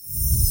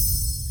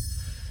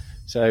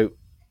 So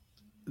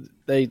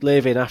they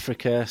live in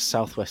Africa,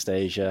 Southwest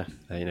Asia,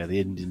 the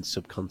Indian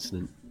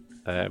subcontinent.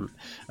 And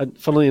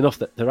funnily enough,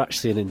 that they're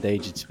actually an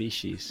endangered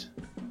species.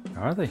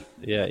 Are they?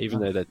 Yeah, even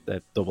though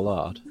they're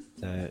double-R'd,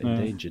 they're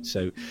endangered.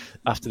 So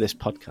after this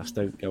podcast,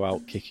 don't go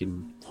out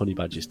kicking honey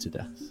badgers to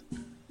death.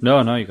 No,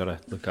 you got to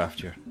look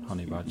after your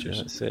honey badgers.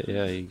 Yeah, that's it.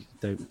 Yeah, you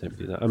don't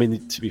do that. I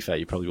mean, to be fair,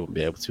 you probably wouldn't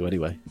be able to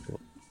anyway. But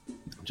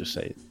I'm just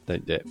saying,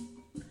 don't do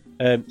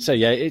it. So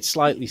yeah, it's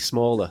slightly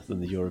smaller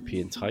than the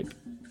European type,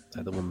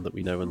 the one that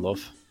we know and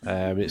love.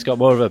 It's got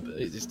more of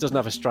it doesn't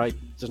have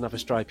a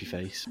stripy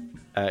face.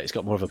 It's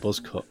got more of a buzz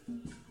cut.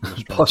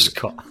 Buzz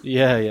cut.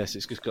 Yeah, yes.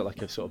 It's just got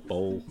like a sort of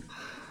bowl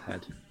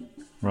head.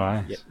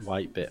 Right. Yeah,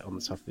 white bit on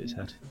the top of its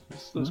head.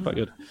 That's quite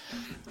good.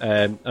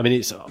 I mean,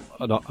 it's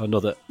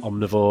another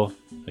omnivore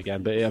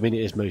again, but I mean,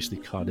 it is mostly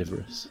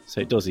carnivorous,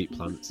 so it does eat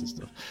plants and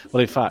stuff.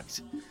 Well, in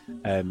fact,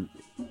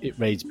 it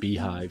raids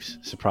beehives.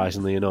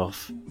 Surprisingly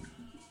enough,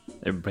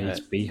 it raids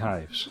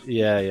beehives.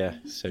 Yeah.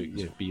 So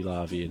bee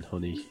larvae and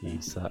honey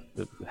eats that.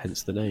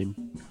 Hence the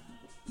name.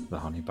 The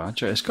honey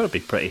badger. It's got to be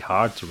pretty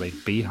hard to raid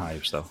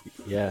beehives, though.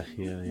 Yeah.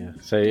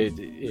 So it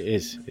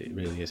is. It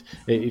really is.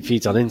 It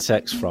feeds on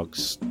insects,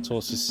 frogs,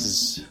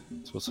 tortoises,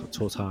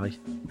 tortoise,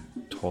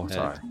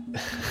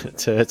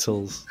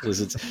 turtles,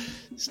 lizards,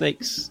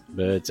 snakes,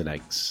 birds, and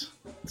eggs.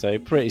 So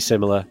pretty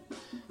similar.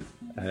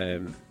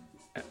 And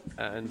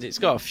it's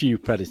got a few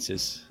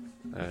predators.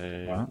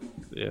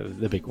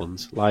 The big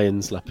ones: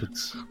 lions,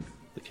 leopards.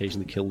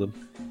 Occasionally kill them,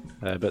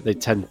 but they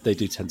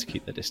do tend to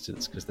keep their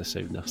distance because they're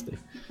so nasty.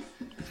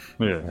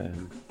 Yeah.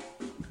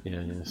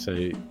 So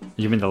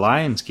you mean the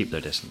lions keep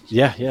their distance?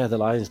 Yeah. The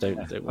lions don't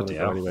want to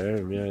go anywhere.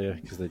 Yeah,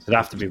 because they'd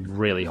have to be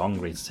really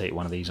hungry to take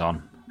one of these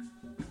on.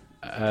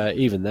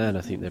 Even then,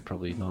 I think they're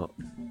probably not.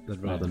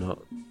 They'd rather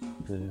not.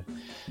 Yeah.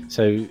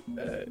 So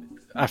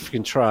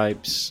African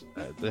tribes,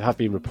 there have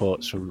been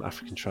reports from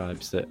African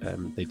tribes that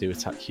they do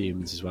attack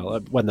humans as well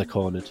when they're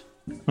cornered.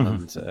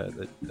 And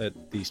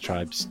these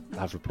tribes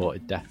have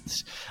reported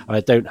deaths. And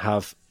I don't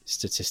have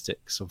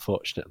statistics,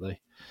 unfortunately.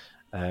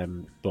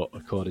 But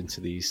according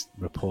to these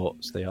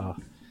reports, they are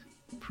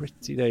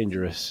pretty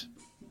dangerous.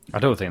 I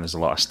don't think there's a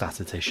lot of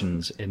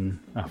statisticians in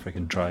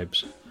African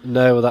tribes.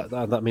 No,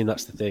 I mean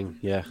that's the thing.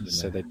 Yeah,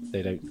 so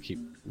they don't keep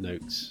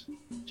notes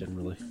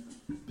generally.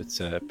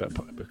 But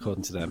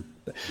according to them,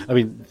 I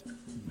mean,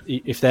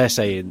 if they're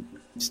saying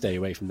stay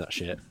away from that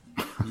shit,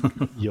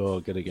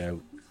 you're gonna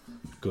go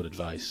good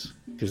advice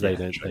because they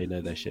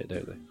know their shit,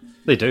 don't they?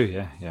 They do,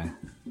 yeah.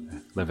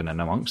 Living in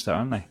amongst it,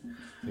 aren't they?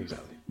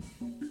 Exactly.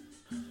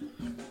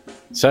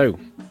 So,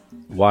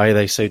 Why are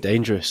they so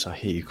dangerous? I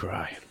hear you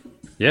cry.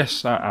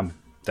 Yes, I'm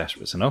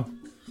desperate to know.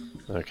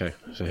 Okay,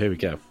 so here we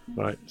go.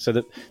 Right, so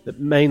the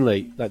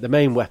mainly, like, the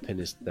main weapon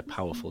is the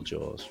powerful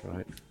jaws,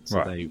 right? So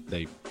Right.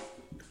 they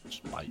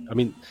bite. I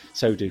mean,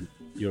 so do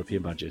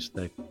European badgers.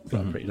 They've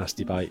got a pretty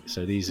nasty bite.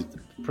 So these are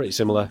pretty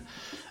similar.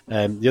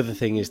 The other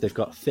thing is they've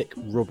got thick,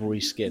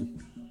 rubbery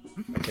skin.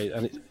 Okay,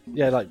 and it's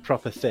like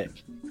proper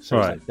thick. So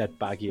Right. it's like dead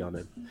baggy on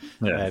them.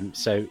 Yeah.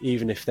 So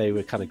even if they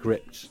were kind of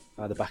gripped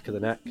by the back of the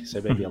neck,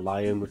 so maybe a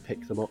lion would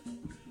pick them up,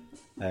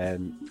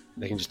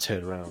 they can just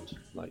turn around,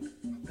 like,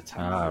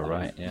 attack.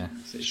 Right, yeah.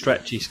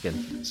 Stretchy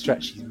skin.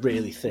 Stretchy,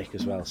 really thick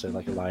as well, so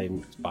like a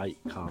lion's bite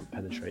can't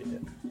penetrate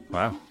it.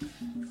 Wow.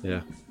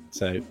 Yeah.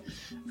 So,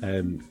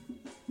 I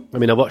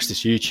mean, I watched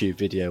this YouTube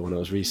video when I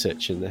was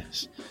researching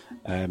this,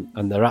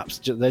 and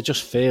they're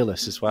just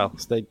fearless as well.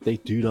 So they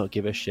do not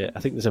give a shit. I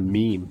think there's a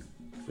meme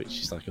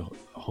which is like a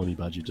honey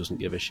badger doesn't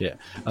give a shit,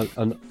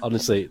 and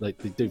honestly, like,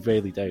 they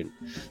really don't.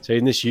 So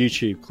in this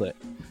YouTube clip,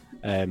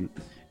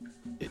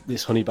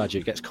 this honey badger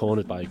gets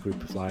cornered by a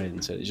group of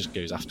lions, and it just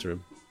goes after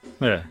him.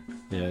 Yeah.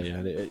 Yeah,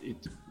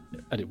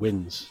 and it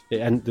wins.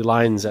 And the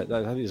lions, I think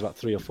there's about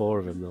 3 or 4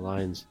 of them,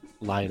 the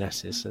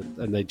lionesses,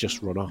 and they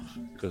just run off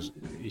because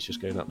he's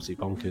just going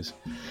absolutely bonkers.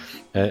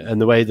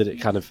 And the way that it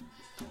kind of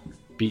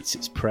beats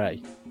its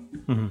prey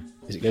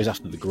is it goes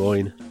after the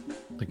groin.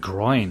 The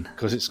groin.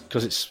 Because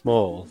it's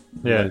small.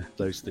 Yeah. It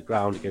goes to the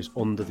ground. It goes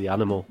under the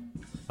animal.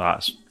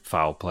 That's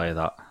foul play,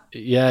 that.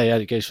 Yeah.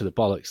 It goes for the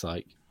bollocks,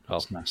 like. Well,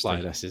 That's nasty.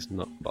 lionesses,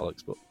 not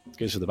bollocks, but it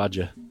goes for the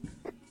badger.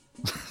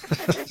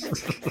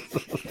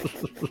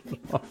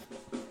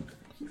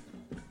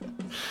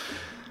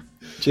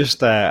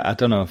 Just, I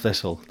don't know if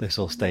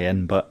this'll stay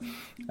in, but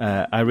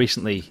I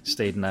recently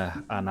stayed in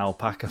an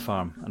alpaca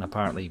farm, and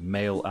apparently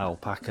male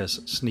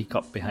alpacas sneak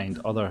up behind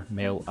other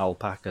male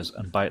alpacas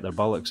and bite their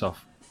bollocks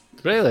off.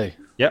 Really?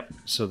 Yep,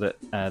 so that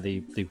they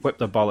whip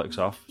their bollocks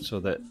off, so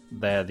that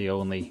they're the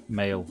only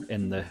male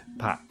in the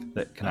pack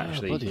that can Bloody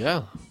actually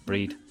hell.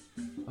 breed.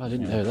 I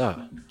didn't know that.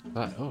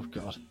 Oh,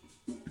 God.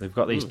 They've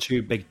got these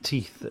 2 big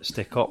teeth that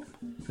stick up.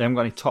 They haven't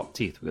got any top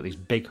teeth. We've got these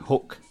big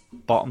hook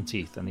bottom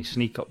teeth, and they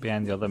sneak up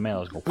behind the other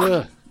males, go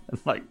Ugh. and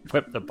like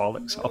whip their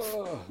bollocks off.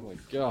 Oh, my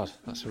God.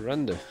 That's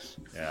horrendous.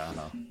 Yeah, I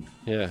know.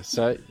 Yeah,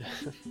 so...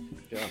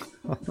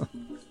 God.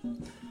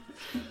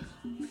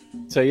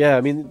 So, yeah,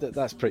 I mean,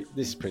 this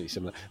is pretty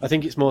similar. I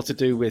think it's more to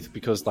do with,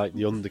 because, like,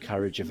 the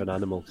undercarriage of an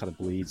animal kind of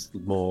bleeds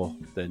more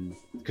than...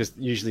 Because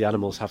usually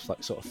animals have,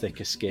 like, sort of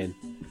thicker skin.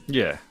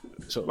 Yeah.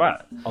 Sort of Right.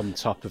 on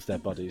top of their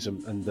bodies,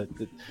 and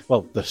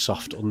the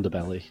soft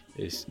underbelly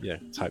is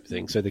type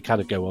thing. So they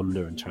kind of go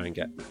under and try and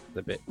get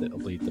the bit that'll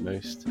bleed the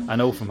most. I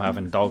know from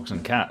having dogs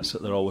and cats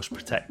that they're always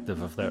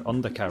protective of their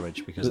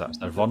undercarriage because that's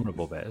their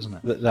vulnerable bit, isn't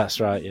it? That's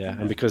right, yeah.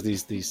 And because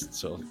these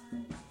sort of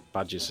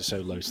badgers are so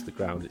low to the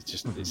ground,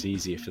 it's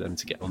easier for them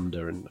to get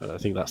under, and I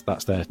think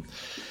that's their.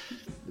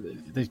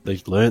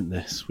 They've learnt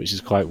this, which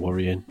is quite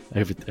worrying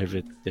over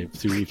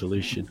through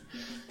evolution.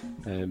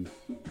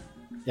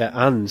 Yeah,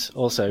 and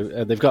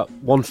also they've got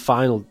one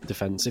final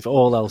defense. If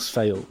all else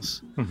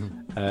fails,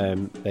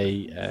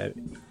 they've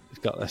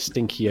got a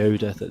stinky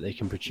odor that they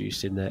can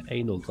produce in their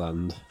anal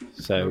gland.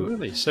 So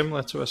really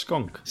similar to a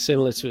skunk.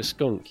 Similar to a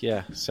skunk,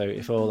 yeah. So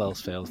if all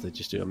else fails, they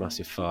just do a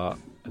massive fart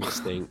and it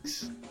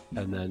stinks,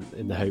 and then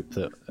in the hope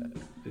that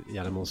the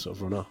animals sort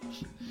of run off.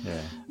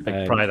 Yeah.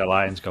 Big Pride of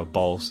Lions go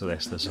balls to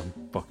this. There's some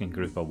fucking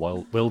group of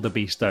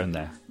wildebeest down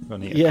there.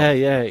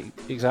 Yeah,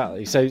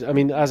 exactly. So, I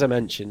mean, as I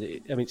mentioned,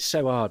 it's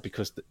so hard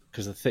because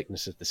of the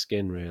thickness of the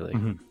skin, really.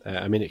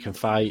 I mean, it can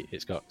fight.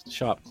 It's got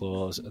sharp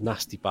claws, a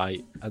nasty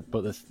bite,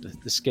 but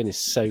the skin is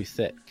so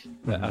thick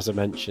that, as I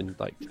mentioned,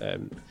 like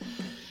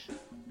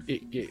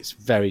it's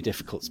very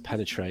difficult to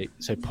penetrate.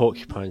 So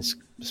porcupine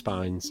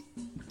spines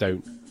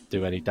don't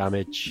do any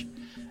damage.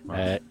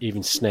 Right.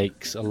 Even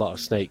snakes, a lot of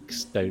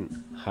snakes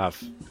don't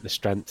have the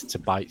strength to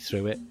bite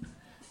through it,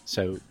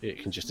 so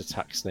it can just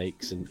attack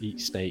snakes and eat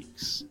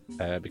snakes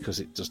because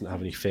it doesn't have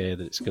any fear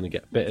that it's going to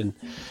get bitten.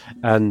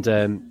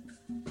 And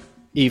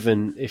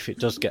even if it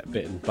does get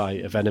bitten by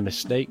a venomous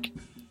snake,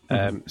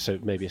 so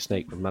maybe a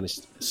snake will manage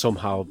to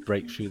somehow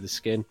break through the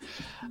skin,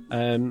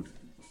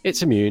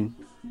 it's immune.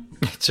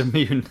 It's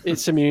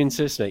immune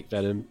to snake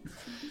venom,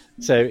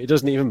 so it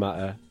doesn't even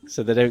matter.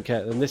 So they don't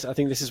care, and I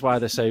think this is why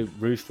they're so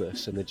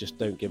ruthless, and they just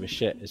don't give a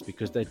shit. Is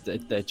because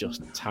they're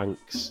just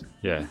tanks.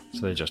 Yeah,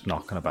 so they're just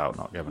knocking about,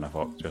 not giving a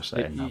fuck, just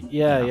saying.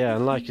 Yeah,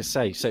 and like I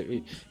say, so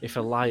if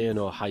a lion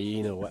or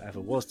hyena or whatever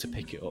was to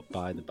pick it up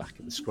by the back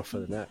of the scruff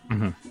of the neck,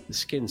 the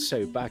skin's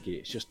so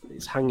baggy,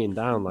 it's hanging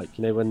down, like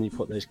when you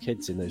put those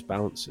kids in those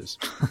bouncers,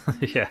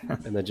 yeah,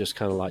 and they're just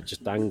kind of like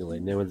just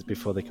dangling,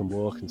 before they can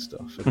walk and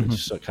stuff, and they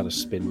just sort of kind of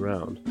spin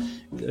round.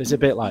 It's a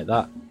bit like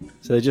that.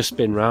 So they just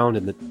spin round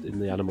in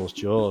the animal's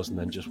jaws and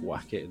then just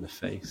whack it in the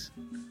face.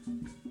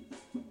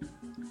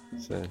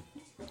 So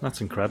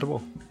that's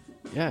incredible.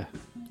 Yeah.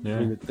 I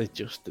mean,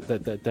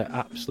 they're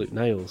absolute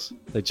nails.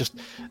 They're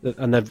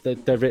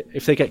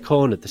if they get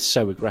cornered, they're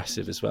so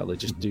aggressive as well. They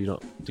just do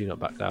not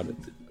back down.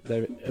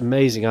 They're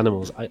amazing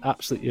animals. I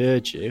absolutely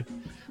urge you,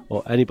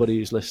 or anybody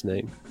who's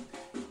listening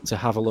to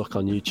have a look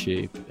on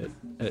YouTube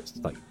at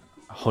like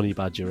a honey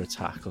badger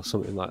attack or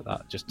something like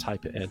that. Just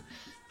type it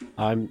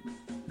in.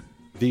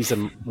 These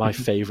are my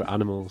favourite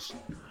animals.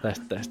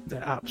 They're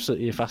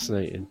absolutely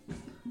fascinating.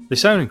 They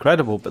sound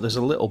incredible, but there's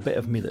a little bit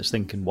of me that's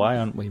thinking, why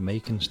aren't we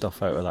making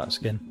stuff out of that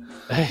skin?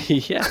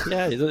 yeah.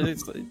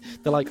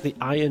 They're like the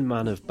Iron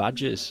Man of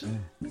badgers.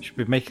 Yeah. You should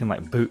be making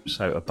like boots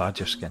out of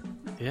badger skin.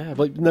 Yeah,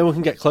 but no one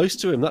can get close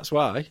to him, that's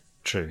why.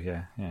 True,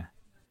 yeah.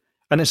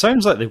 And it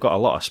sounds like they've got a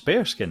lot of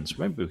spare skins.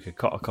 Maybe we could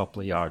cut a couple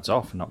of yards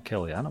off and not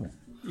kill the animal.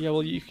 Yeah,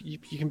 well, you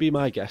can be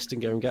my guest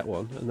and go and get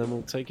one, and then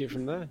we'll take it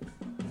from there.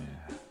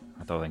 Yeah,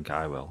 I don't think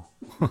I will.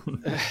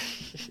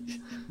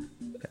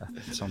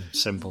 Some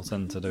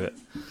simpleton to do it.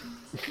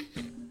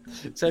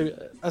 So,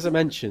 as I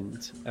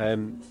mentioned,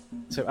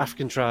 so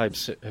African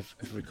tribes have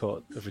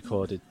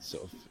recorded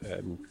sort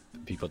of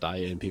people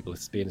dying, people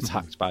being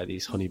attacked by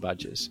these honey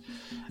badgers.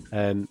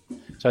 So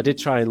I did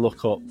try and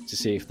look up to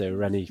see if there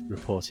were any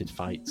reported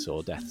fights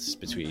or deaths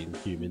between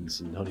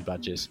humans and honey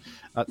badgers.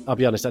 I'll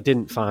be honest, I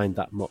didn't find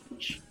that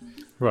much.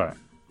 Right.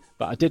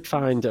 But I did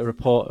find a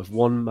report of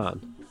one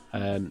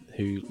man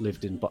who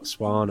lived in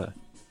Botswana.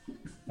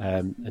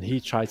 And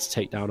he tried to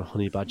take down a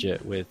honey badger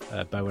with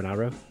a bow and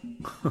arrow.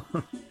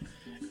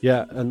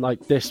 Yeah, and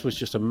like this was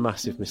just a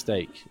massive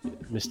mistake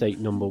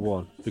number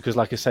one, because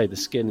like I say, the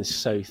skin is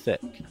so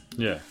thick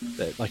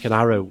that like an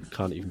arrow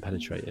can't even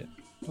penetrate it.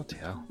 Bloody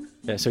hell.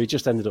 Yeah, so he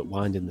just ended up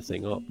winding the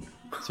thing up.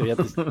 So he had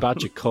this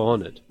badger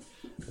cornered,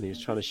 and he was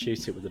trying to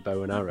shoot it with a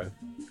bow and arrow,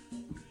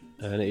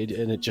 and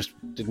it just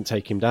didn't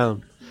take him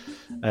down.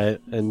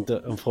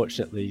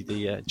 Unfortunately,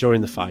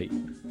 during the fight,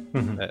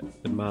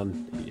 the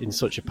man, in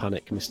such a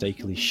panic,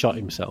 mistakenly shot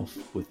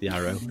himself with the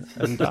arrow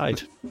and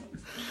died.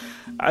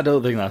 I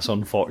don't think that's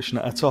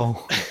unfortunate at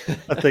all.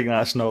 I think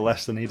that's no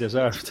less than he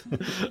deserved.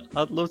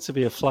 I'd love to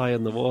be a fly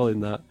on the wall in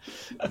that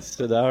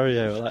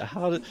scenario. Like,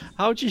 how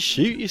would you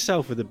shoot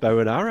yourself with a bow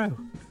and arrow?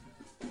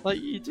 Like,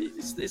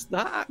 it's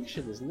that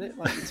action, isn't it?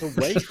 Like, it's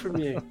away from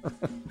you.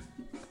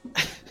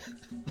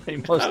 He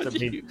must have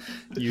been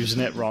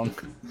using it wrong.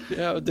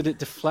 Yeah, or did it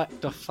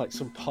deflect off like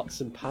some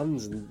pots and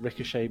pans and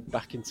ricochet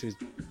back into his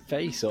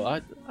face? Or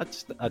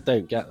I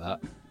don't get that.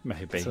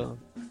 Maybe. So,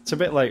 it's a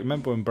bit like,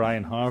 remember when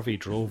Brian Harvey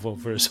drove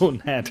over his own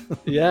head?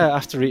 Yeah,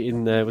 after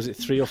eating, was it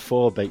 3 or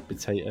 4 baked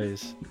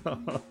potatoes? I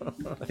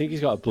think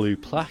he's got a blue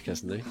plaque,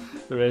 hasn't he?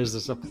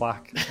 There's a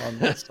plaque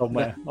on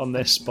somewhere on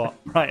this spot.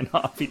 Brian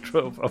Harvey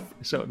drove over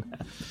his own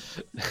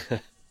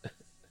head.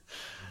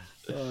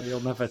 Oh,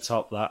 you'll never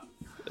top that.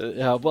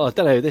 Yeah, well, I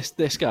don't know.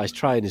 This guy's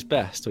trying his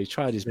best, or he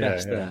tried his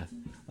best there.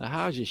 Like,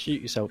 how do you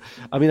shoot yourself?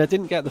 I mean, I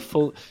didn't get the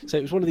full. So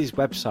it was one of these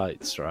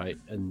websites, right?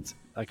 And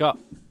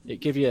it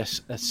gave you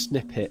a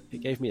snippet. It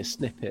gave me a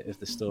snippet of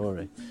the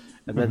story,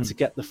 and then to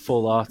get the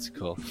full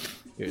article,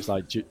 it was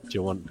like, do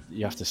you want?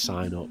 You have to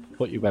sign up.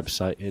 Put your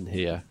website in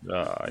here.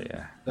 Oh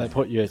yeah.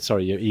 Put your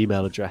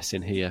email address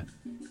in here.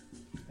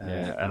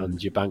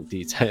 And your bank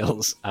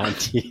details and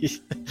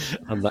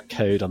that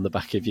code on the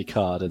back of your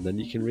card, and then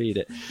you can read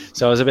it.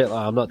 So I was a bit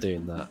like, I'm not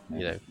doing that,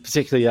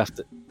 particularly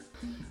after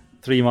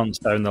 3 months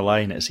down the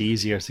line. It's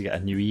easier to get a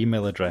new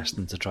email address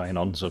than to try and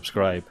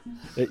unsubscribe.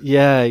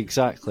 Yeah,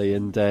 exactly.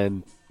 And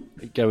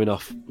going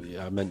off,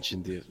 I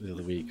mentioned the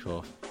other week,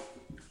 or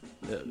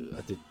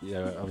I did,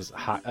 I was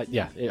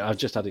I've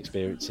just had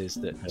experiences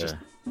that just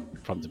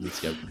prompted me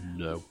to go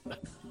no.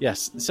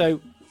 Yes,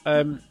 so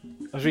I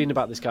was reading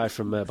about this guy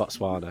from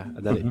Botswana,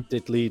 and then it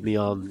did lead me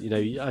on,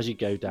 as you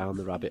go down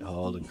the rabbit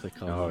hole and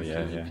click on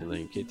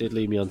link, it did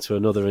lead me on to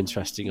another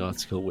interesting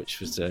article, which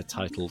was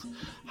titled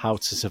How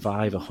to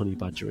Survive a Honey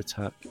Badger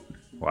Attack.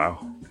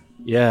 Wow.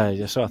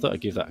 Yeah, so I thought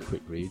I'd give that a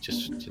quick read,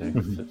 just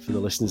for the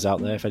listeners out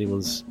there, if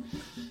anyone's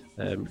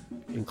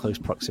in close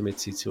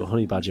proximity to a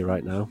honey badger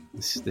right now,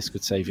 this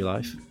could save your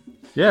life.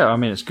 Yeah, I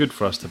mean, it's good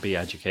for us to be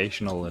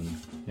educational and,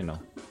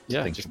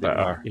 think just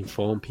about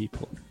inform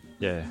people.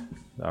 Yeah.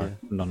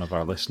 None of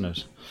our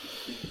listeners.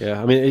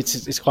 Yeah, I mean,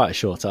 it's quite a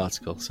short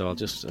article, so I'll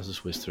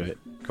just whiz through it.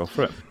 Go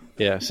for it.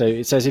 Yeah, so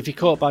it says, if you're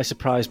caught by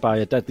surprise by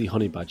a deadly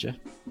honey badger,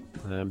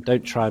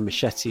 don't try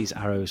machetes,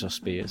 arrows, or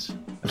spears.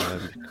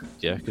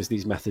 Because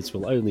these methods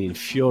will only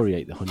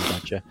infuriate the honey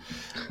badger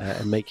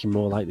and make him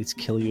more likely to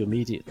kill you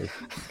immediately.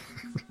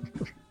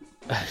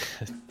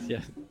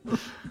 Yeah.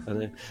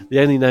 And, the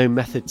only known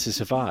method to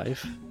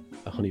survive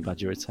a honey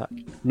badger attack.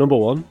 Number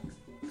 1,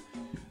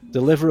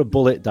 deliver a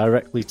bullet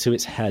directly to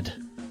its head.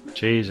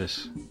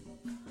 Jesus.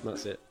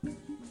 That's it.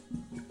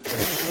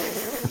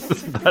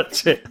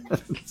 That's it.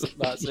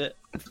 That's it.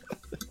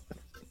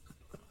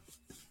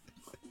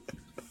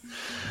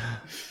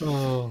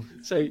 Oh.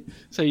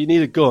 So you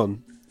need a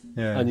gun,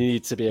 and you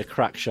need to be a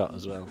crack shot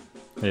as well.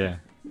 Yeah.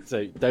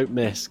 So don't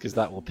miss, because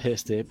that will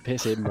piss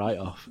him right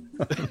off.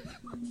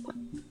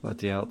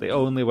 Bloody hell. The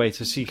only way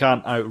to... So you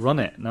can't outrun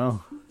it,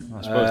 no?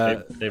 I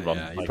suppose they run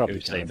like you probably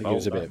Usain can.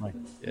 Bolt,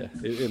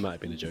 It might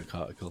have been a joke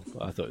article,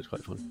 but I thought it was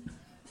quite fun.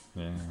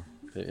 Yeah.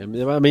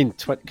 I mean,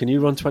 can you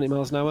run 20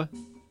 miles an hour?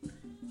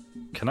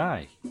 Can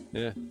I?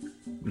 Yeah.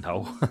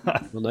 No.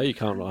 Well, no, you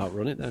can't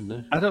outrun it then,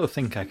 no. I don't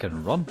think I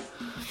can run.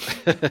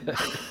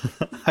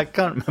 I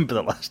can't remember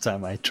the last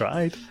time I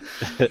tried.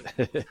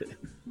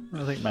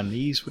 I think my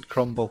knees would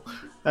crumble.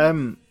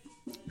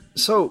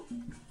 So,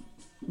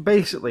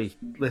 basically,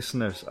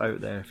 listeners out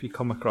there, if you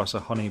come across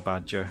a honey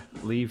badger,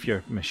 leave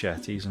your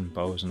machetes and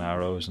bows and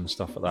arrows and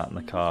stuff like that in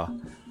the car.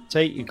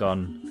 Take your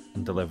gun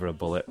and deliver a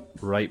bullet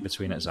right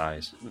between its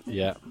eyes.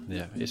 Yeah.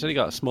 It's only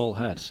got a small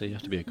head, so you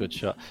have to be a good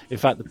shot. In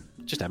fact,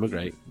 just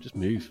emigrate. Just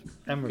move.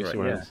 Emigrate,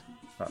 yeah.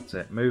 That's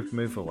it.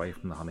 Move away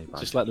from the honey badger.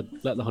 Just let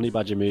the honey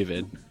badger move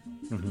in.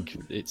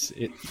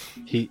 Mm-hmm.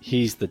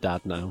 He's the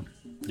dad now.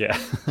 Yeah.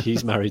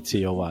 He's married to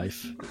your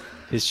wife.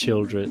 His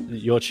children,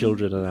 your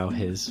children are now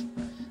his,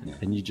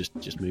 and you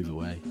just move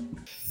away.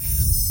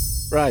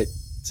 Right.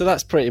 So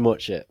that's pretty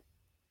much it.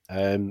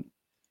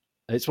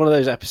 It's one of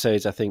those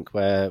episodes, I think,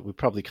 where we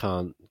probably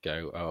can't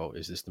go, oh,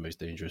 is this the most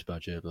dangerous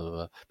badger? Blah, blah,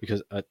 blah,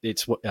 because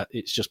it's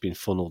just been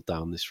funneled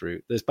down this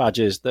route. There's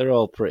badgers, they're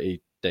all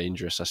pretty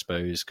dangerous, I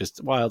suppose, because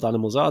wild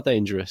animals are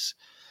dangerous.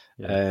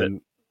 Yeah,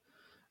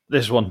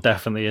 this one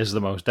definitely is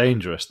the most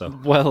dangerous, though.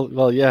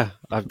 Well, yeah.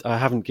 I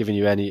haven't given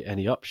you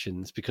any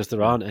options because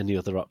there aren't any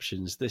other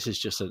options. This is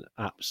just an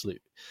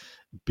absolute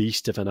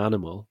beast of an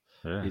animal.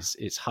 Yeah.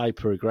 It's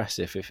hyper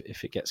aggressive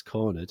if it gets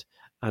cornered,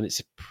 and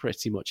it's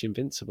pretty much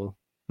invincible.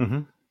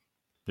 Mm-hmm.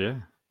 Yeah.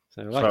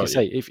 So, like I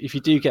say, if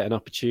you do get an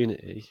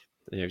opportunity,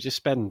 just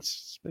spend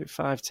maybe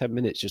 5-10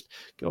 minutes, just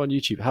go on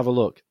YouTube, have a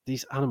look.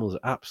 These animals are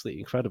absolutely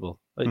incredible.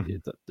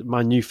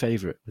 My new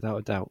favourite, without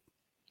a doubt.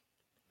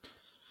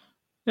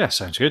 Yeah,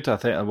 sounds good. I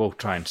think I will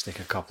try and stick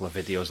a couple of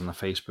videos on the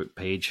Facebook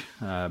page,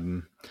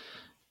 and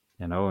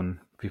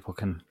people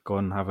can go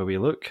and have a wee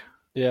look.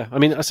 Yeah, I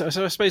mean, so I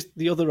suppose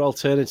the other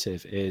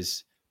alternative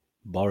is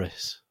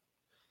Boris.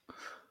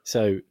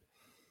 So,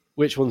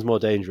 which one's more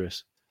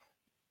dangerous?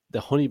 The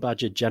honey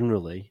badger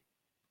generally,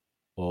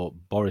 or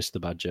Boris the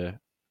badger,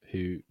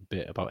 who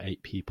bit about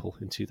 8 people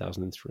in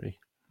 2003?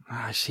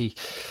 I see.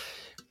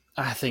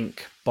 I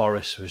think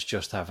Boris was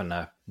just having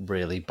a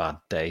really bad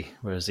day,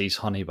 whereas these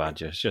honey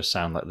badgers just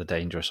sound like they're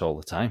dangerous all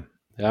the time.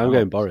 Yeah, I'm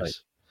going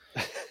Boris.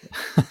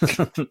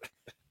 But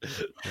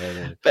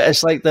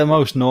it's like the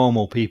most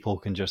normal people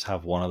can just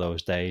have one of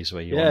those days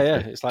where you want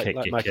to it's like kick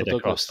your Michael kid Douglas.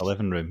 across the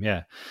living room.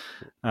 Yeah.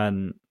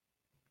 And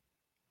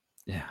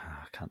yeah,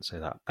 I can't say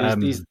that.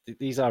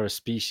 These are a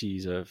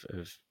species of.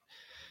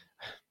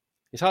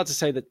 It's hard to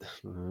say that.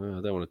 I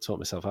don't want to talk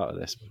myself out of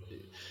this.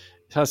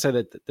 It's hard to say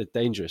that they're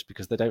dangerous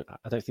because I don't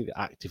think they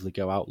actively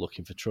go out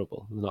looking for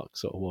trouble. They're not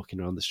sort of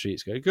walking around the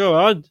streets going, "Go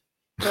on,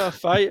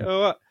 fight," or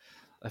what.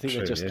 I think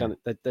they're just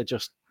they're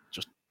just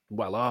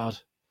well hard.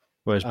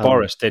 Whereas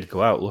Boris did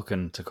go out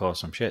looking to cause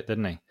some shit,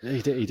 didn't he?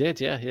 He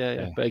did,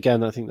 yeah. But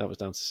again, I think that was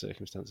down to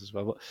circumstances as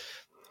well. But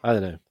I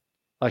don't know.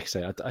 Like I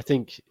say, I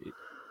think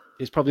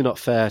it's probably not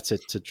fair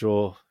to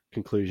draw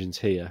conclusions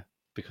here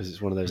because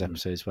it's one of those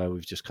episodes where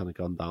we've just kind of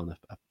gone down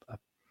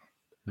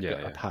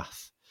a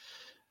path.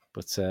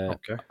 But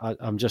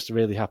I'm just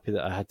really happy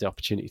that I had the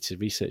opportunity to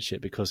research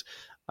it because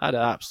I had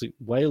an absolute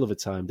whale of a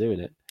time doing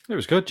it. It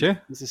was good, yeah.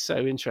 This is so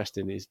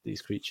interesting,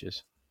 these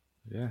creatures.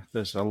 Yeah,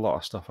 there's a lot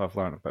of stuff I've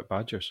learned about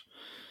badgers.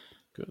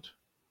 Good.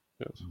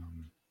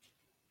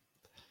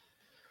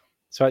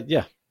 So,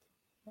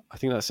 I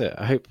think that's it.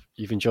 I hope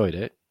you've enjoyed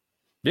it.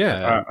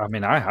 Yeah, I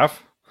mean, I have.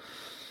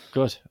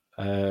 Good.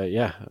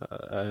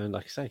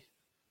 Like I say,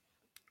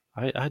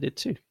 I did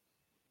too.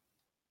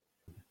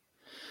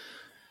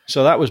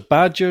 So that was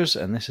Badgers,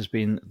 and this has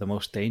been the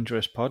Most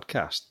Dangerous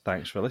Podcast.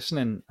 Thanks for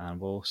listening, and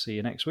we'll see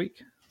you next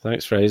week.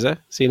 Thanks, Fraser.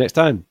 See you next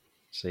time.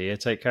 See you.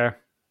 Take care.